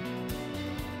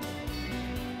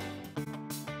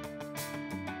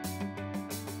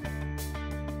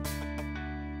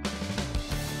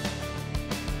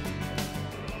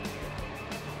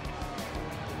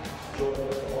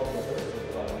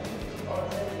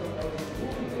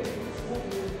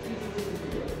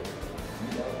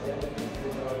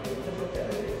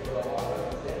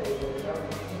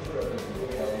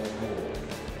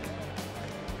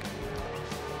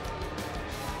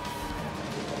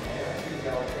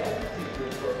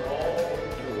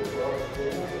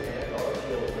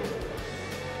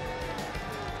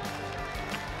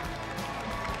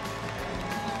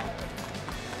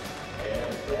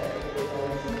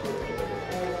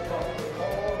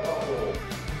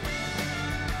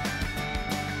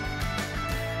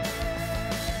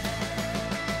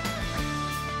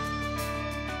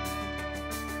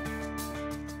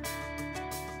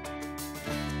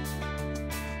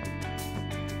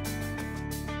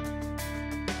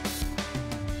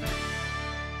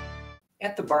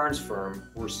 At the Barnes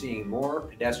firm, we're seeing more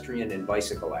pedestrian and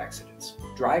bicycle accidents.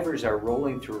 Drivers are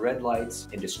rolling through red lights,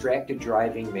 and distracted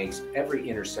driving makes every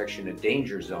intersection a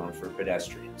danger zone for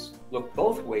pedestrians. Look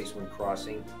both ways when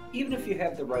crossing, even if you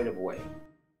have the right of way.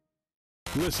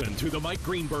 Listen to the Mike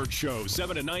Greenberg Show,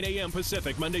 7 to 9 a.m.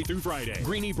 Pacific, Monday through Friday.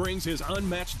 Greeny brings his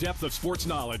unmatched depth of sports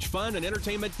knowledge, fun, and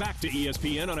entertainment back to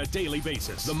ESPN on a daily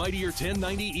basis. The Mightier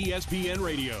 1090 ESPN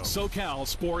Radio, SoCal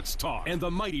Sports Talk, and the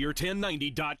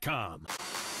Mightier1090.com.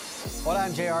 Hola,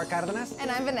 I'm JR Cardenas.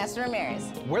 And I'm Vanessa Ramirez.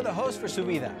 We're the hosts for Su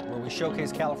Vida, where we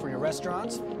showcase California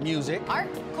restaurants, music, art,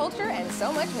 culture, and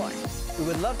so much more. We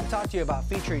would love to talk to you about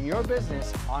featuring your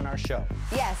business on our show.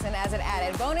 Yes, and as an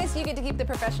added bonus, you get to keep the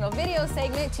professional video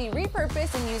segment to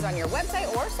repurpose and use on your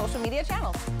website or social media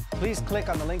channels. Please click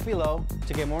on the link below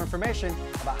to get more information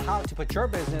about how to put your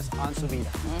business on Su Vida.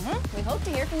 We hope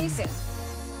to hear from you soon.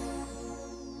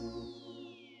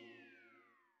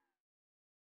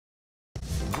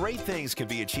 Great things can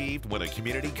be achieved when a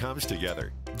community comes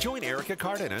together. Join Erica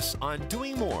Cardenas on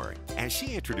Doing More as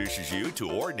she introduces you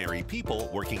to ordinary people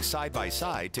working side by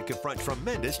side to confront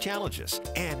tremendous challenges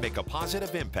and make a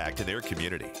positive impact in their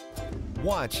community.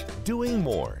 Watch Doing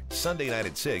More Sunday night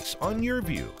at 6 on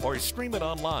YourView or stream it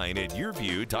online at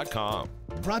yourview.com.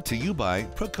 Brought to you by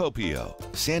Procopio,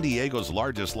 San Diego's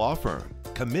largest law firm,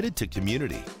 committed to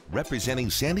community, representing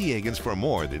San Diegans for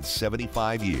more than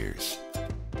 75 years.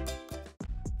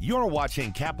 You're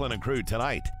watching Kaplan and Crew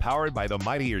tonight, powered by the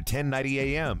Mightier 1090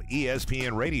 AM,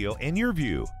 ESPN Radio, and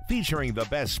YourView, featuring the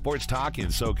best sports talk in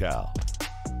SoCal.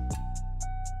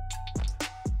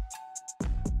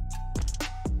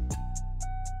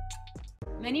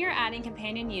 Many are adding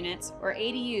companion units or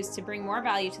ADUs to bring more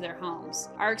value to their homes.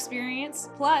 Our experience,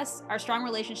 plus our strong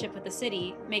relationship with the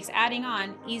city, makes adding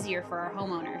on easier for our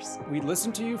homeowners. We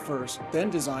listen to you first, then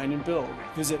design and build.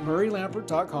 Visit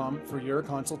murraylampert.com for your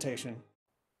consultation.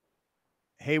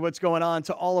 Hey, what's going on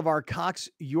to all of our Cox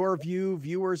Your View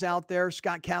viewers out there?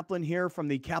 Scott Kaplan here from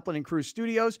the Kaplan and Crew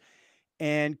Studios.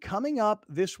 And coming up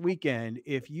this weekend,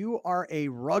 if you are a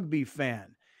rugby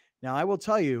fan, now I will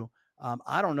tell you,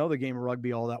 I don't know the game of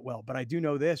rugby all that well, but I do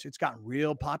know this. It's gotten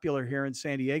real popular here in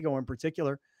San Diego in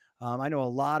particular. I know a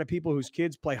lot of people whose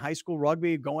kids play high school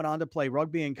rugby, going on to play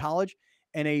rugby in college,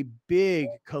 and a big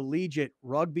collegiate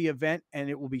rugby event,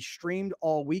 and it will be streamed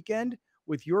all weekend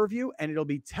with YourView, and it'll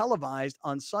be televised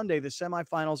on Sunday, the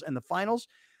semifinals and the finals.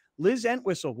 Liz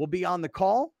Entwistle will be on the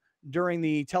call during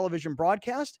the television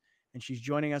broadcast, and she's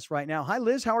joining us right now. Hi,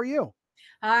 Liz. How are you?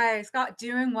 Hi, Scott.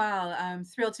 Doing well. I'm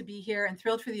thrilled to be here and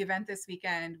thrilled for the event this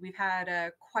weekend. We've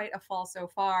had quite a fall so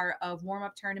far of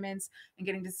warm-up tournaments and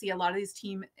getting to see a lot of these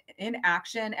teams in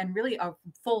action and really a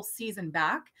full season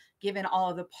back, given all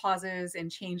of the pauses and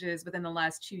changes within the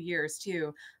last 2 years,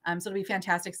 too. So it'll be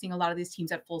fantastic seeing a lot of these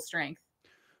teams at full strength.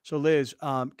 So, Liz,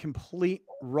 complete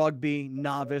rugby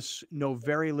novice, know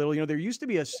very little. You know, there used to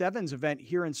be a sevens event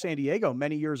here in San Diego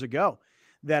many years ago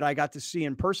that I got to see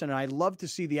in person, and I love to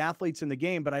see the athletes in the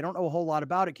game, but I don't know a whole lot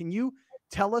about it. Can you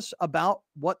tell us about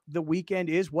what the weekend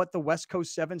is, what the West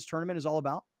Coast Sevens tournament is all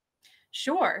about?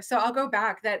 Sure. So I'll go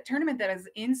back. That tournament that is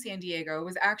in San Diego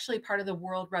was actually part of the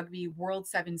World Rugby World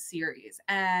Sevens Series.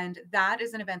 And that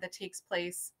is an event that takes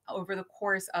place over the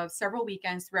course of several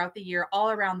weekends throughout the year,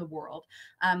 all around the world.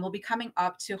 We'll be coming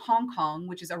up to Hong Kong,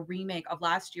 which is a remake of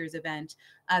last year's event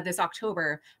this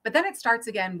October. But then it starts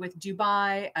again with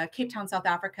Dubai, Cape Town, South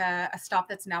Africa, a stop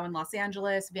that's now in Los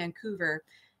Angeles, Vancouver.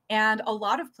 And a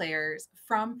lot of players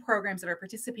from programs that are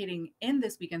participating in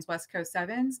this weekend's West Coast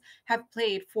Sevens have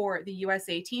played for the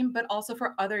USA team, but also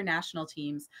for other national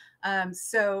teams.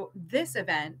 So this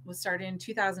event was started in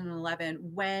 2011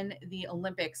 when the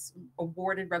Olympics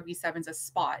awarded Rugby Sevens a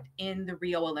spot in the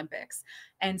Rio Olympics.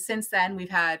 And since then, we've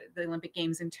had the Olympic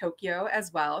Games in Tokyo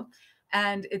as well.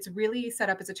 And it's really set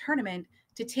up as a tournament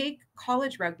to take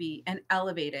college rugby and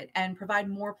elevate it and provide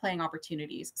more playing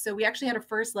opportunities. So we actually had a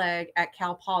first leg at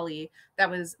Cal Poly that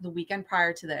was the weekend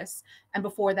prior to this. And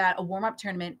before that, a warm-up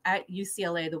tournament at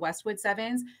UCLA, the Westwood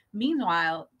Sevens.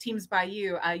 Meanwhile, teams by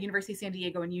University of San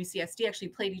Diego and UCSD actually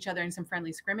played each other in some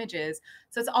friendly scrimmages.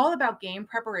 So it's all about game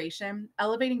preparation,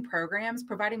 elevating programs,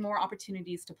 providing more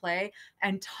opportunities to play,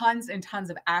 and tons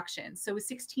of action. So with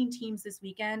 16 teams this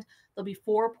weekend, there'll be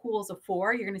 4 pools of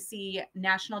 4. You're going to see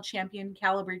national champion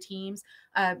caliber teams.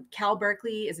 Cal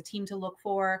Berkeley is a team to look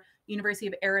for. University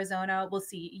of Arizona, we'll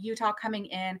see Utah coming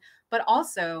in, but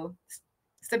also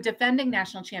some defending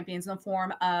national champions in the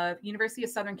form of University of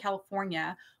Southern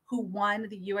California, who won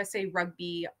the USA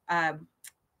Rugby, the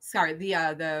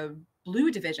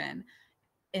blue division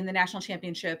in the national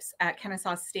championships at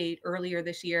Kennesaw State earlier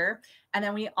this year. And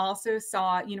then we also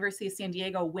saw University of San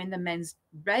Diego win the men's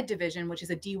red division, which is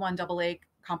a D1 AA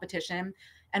competition.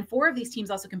 And 4 of these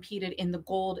teams also competed in the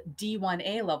gold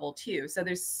D1A level too. So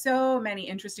there's so many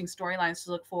interesting storylines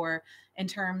to look for in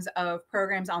terms of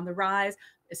programs on the rise,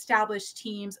 established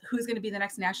teams, who's going to be the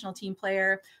next national team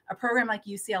player. A program like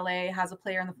UCLA has a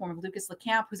player in the form of Lucas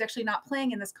LeCamp, who's actually not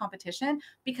playing in this competition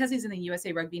because he's in the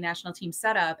USA Rugby national team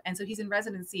setup. And so he's in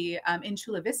residency in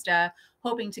Chula Vista,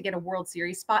 hoping to get a World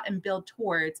Series spot and build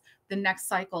towards the next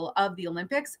cycle of the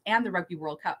Olympics and the Rugby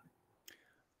World Cup.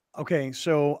 Okay,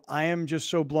 so I am just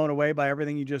so blown away by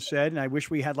everything you just said, and I wish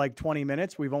we had like 20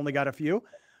 minutes. We've only got a few.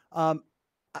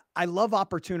 I love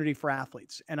opportunity for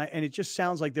athletes, and it just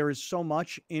sounds like there is so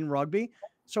much in rugby.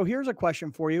 So here's a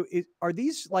question for you: are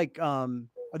these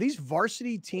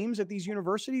varsity teams at these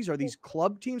universities? Are these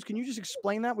club teams? Can you just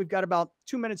explain that? We've got about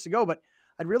 2 minutes to go, but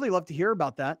I'd really love to hear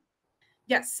about that.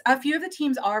 Yes, a few of the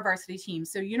teams are varsity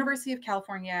teams. So University of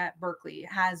California, Berkeley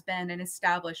has been an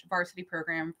established varsity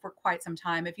program for quite some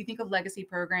time. If you think of legacy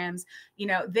programs, you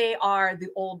know, they are the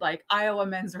old like Iowa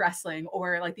men's wrestling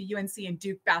or like the UNC and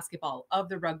Duke basketball of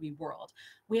the rugby world.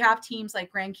 We have teams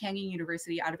like Grand Canyon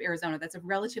University out of Arizona. That's a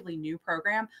relatively new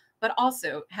program, but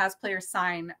also has players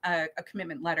sign a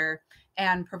commitment letter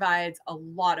and provides a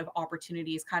lot of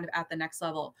opportunities kind of at the next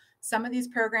level. Some of these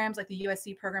programs, like the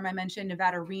USC program I mentioned,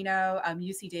 Nevada, Reno,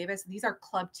 UC Davis, these are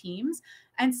club teams.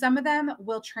 And some of them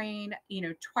will train, you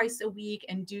know, twice a week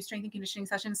and do strength and conditioning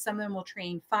sessions. Some of them will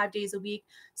train 5 days a week.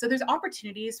 So there's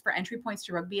opportunities for entry points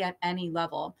to rugby at any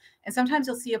level. And sometimes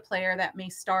you'll see a player that may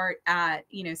start at,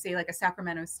 you know, say like a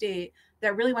Sacramento State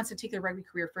that really wants to take their rugby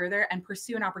career further and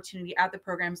pursue an opportunity at the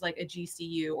programs like a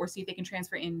GCU, or see if they can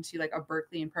transfer into like a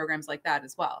Berkeley and programs like that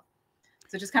as well.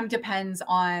 So it just kind of depends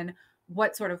on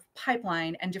what sort of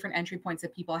pipeline and different entry points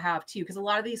that people have too. Because a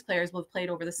lot of these players will have played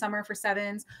over the summer for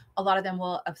sevens. A lot of them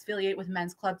will affiliate with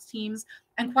men's clubs teams.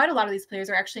 And quite a lot of these players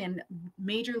are actually in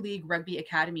major league rugby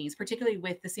academies, particularly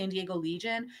with the San Diego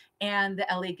Legion and the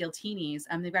LA Giltinis.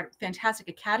 They've got fantastic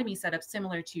academy setups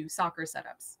similar to soccer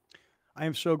setups. I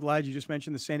am so glad you just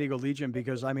mentioned the San Diego Legion,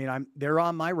 because I mean, they're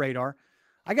on my radar.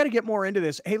 I got to get more into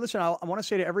this. Hey, listen, I want to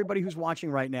say to everybody who's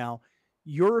watching right now,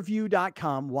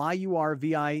 yourview.com,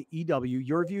 YURVIEW,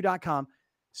 yourview.com,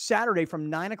 Saturday from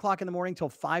 9 o'clock in the morning till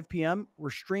 5 p.m.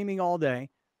 We're streaming all day.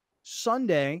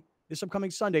 Sunday, this upcoming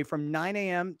Sunday, from 9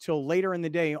 a.m. till later in the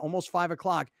day, almost 5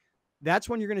 o'clock. That's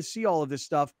when you're going to see all of this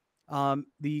stuff.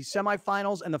 The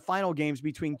semifinals and the final games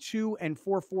between 2 and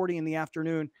 4:40 in the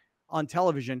afternoon on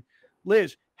television.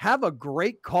 Liz, have a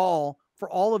great call for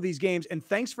all of these games, and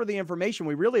thanks for the information.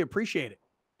 We really appreciate it.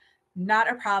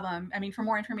 Not a problem. I mean, for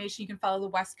more information, you can follow the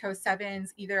West Coast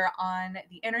Sevens either on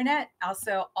the internet,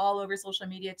 also all over social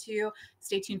media too.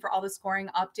 Stay tuned for all the scoring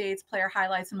updates, player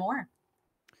highlights, and more.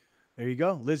 There you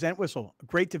go. Liz Entwistle,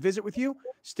 great to visit with you.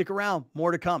 Stick around.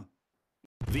 More to come.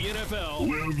 The NFL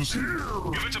lives here.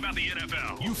 If it's about the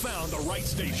NFL, you found the right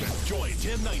station. Join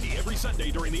 1090 every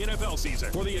Sunday during the NFL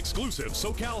season for the exclusive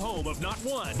SoCal home of not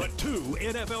one, but 2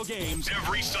 NFL games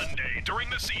every Sunday during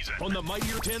the season on the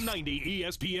mightier 1090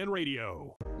 ESPN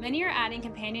Radio. Many are adding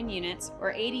companion units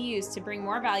or ADUs to bring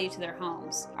more value to their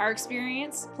homes. Our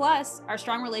experience, plus our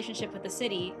strong relationship with the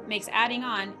city, makes adding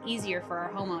on easier for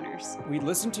our homeowners. We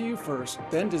listen to you first,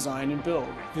 then design and build.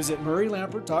 Visit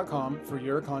murraylambert.com for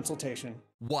your consultation.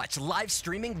 Watch live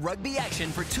streaming rugby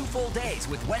action for 2 full days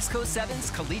with West Coast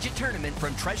Sevens Collegiate Tournament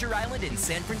from Treasure Island in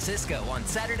San Francisco on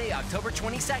Saturday, October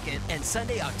 22nd and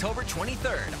Sunday, October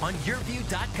 23rd on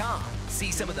yourview.com.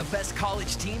 See some of the best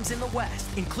college teams in the West,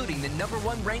 including the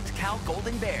 #1 ranked Cal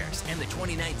Golden Bears and the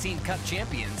 2019 Cup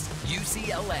champions,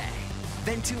 UCLA.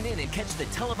 Then tune in and catch the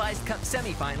televised Cup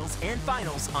semifinals and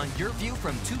finals on YourView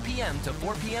from 2 p.m. to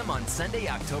 4 p.m. on Sunday,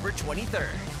 October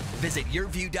 23rd. Visit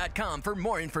yourview.com for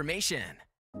more information.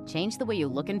 Change the way you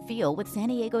look and feel with San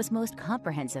Diego's most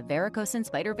comprehensive varicose and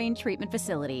spider vein treatment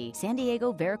facility. San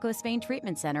Diego Varicose Vein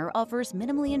Treatment Center offers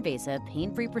minimally invasive,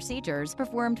 pain-free procedures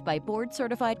performed by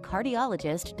board-certified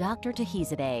cardiologist Dr.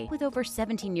 Tahizadeh. With over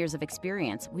 17 years of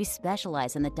experience, we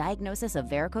specialize in the diagnosis of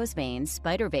varicose veins,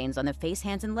 spider veins on the face,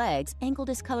 hands, and legs, ankle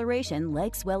discoloration,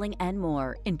 leg swelling, and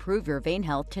more. Improve your vein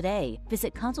health today.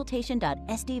 Visit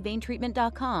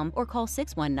consultation.sdveintreatment.com or call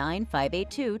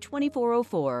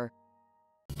 619-582-2404.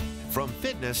 From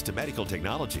fitness to medical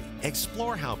technology,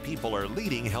 explore how people are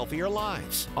leading healthier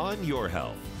lives on Your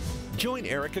Health. Join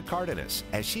Erica Cardenas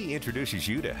as she introduces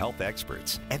you to health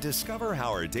experts and discover how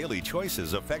our daily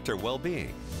choices affect our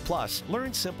well-being. Plus,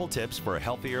 learn simple tips for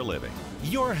healthier living.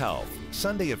 Your Health,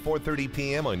 Sunday at 4:30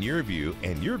 p.m. on YourView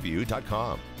and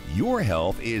yourview.com. Your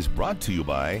Health is brought to you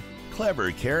by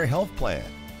Clever Care Health Plan,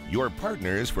 your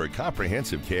partners for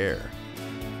comprehensive care.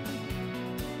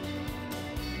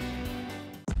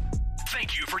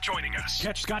 Thank you for joining us.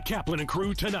 Catch Scott Kaplan and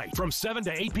crew tonight from 7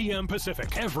 to 8 p.m.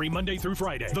 Pacific every Monday through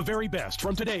Friday. The very best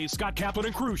from today's Scott Kaplan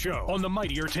and crew show on the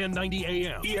mightier 1090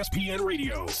 AM ESPN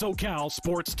Radio, SoCal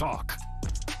Sports Talk.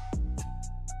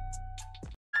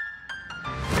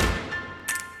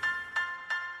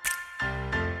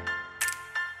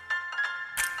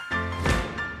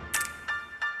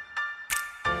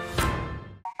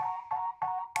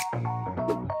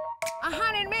 A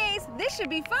haunted maze? This should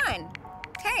be fun.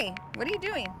 Hey, what are you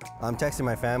doing? I'm texting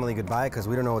my family goodbye because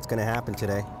we don't know what's going to happen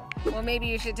today. Well, maybe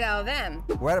you should tell them.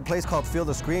 We're at a place called Field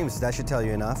of Screams. That should tell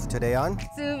you enough. Today on?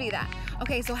 Su vida.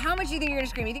 Okay, so how much do you think you're going to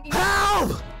scream? You think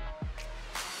Help!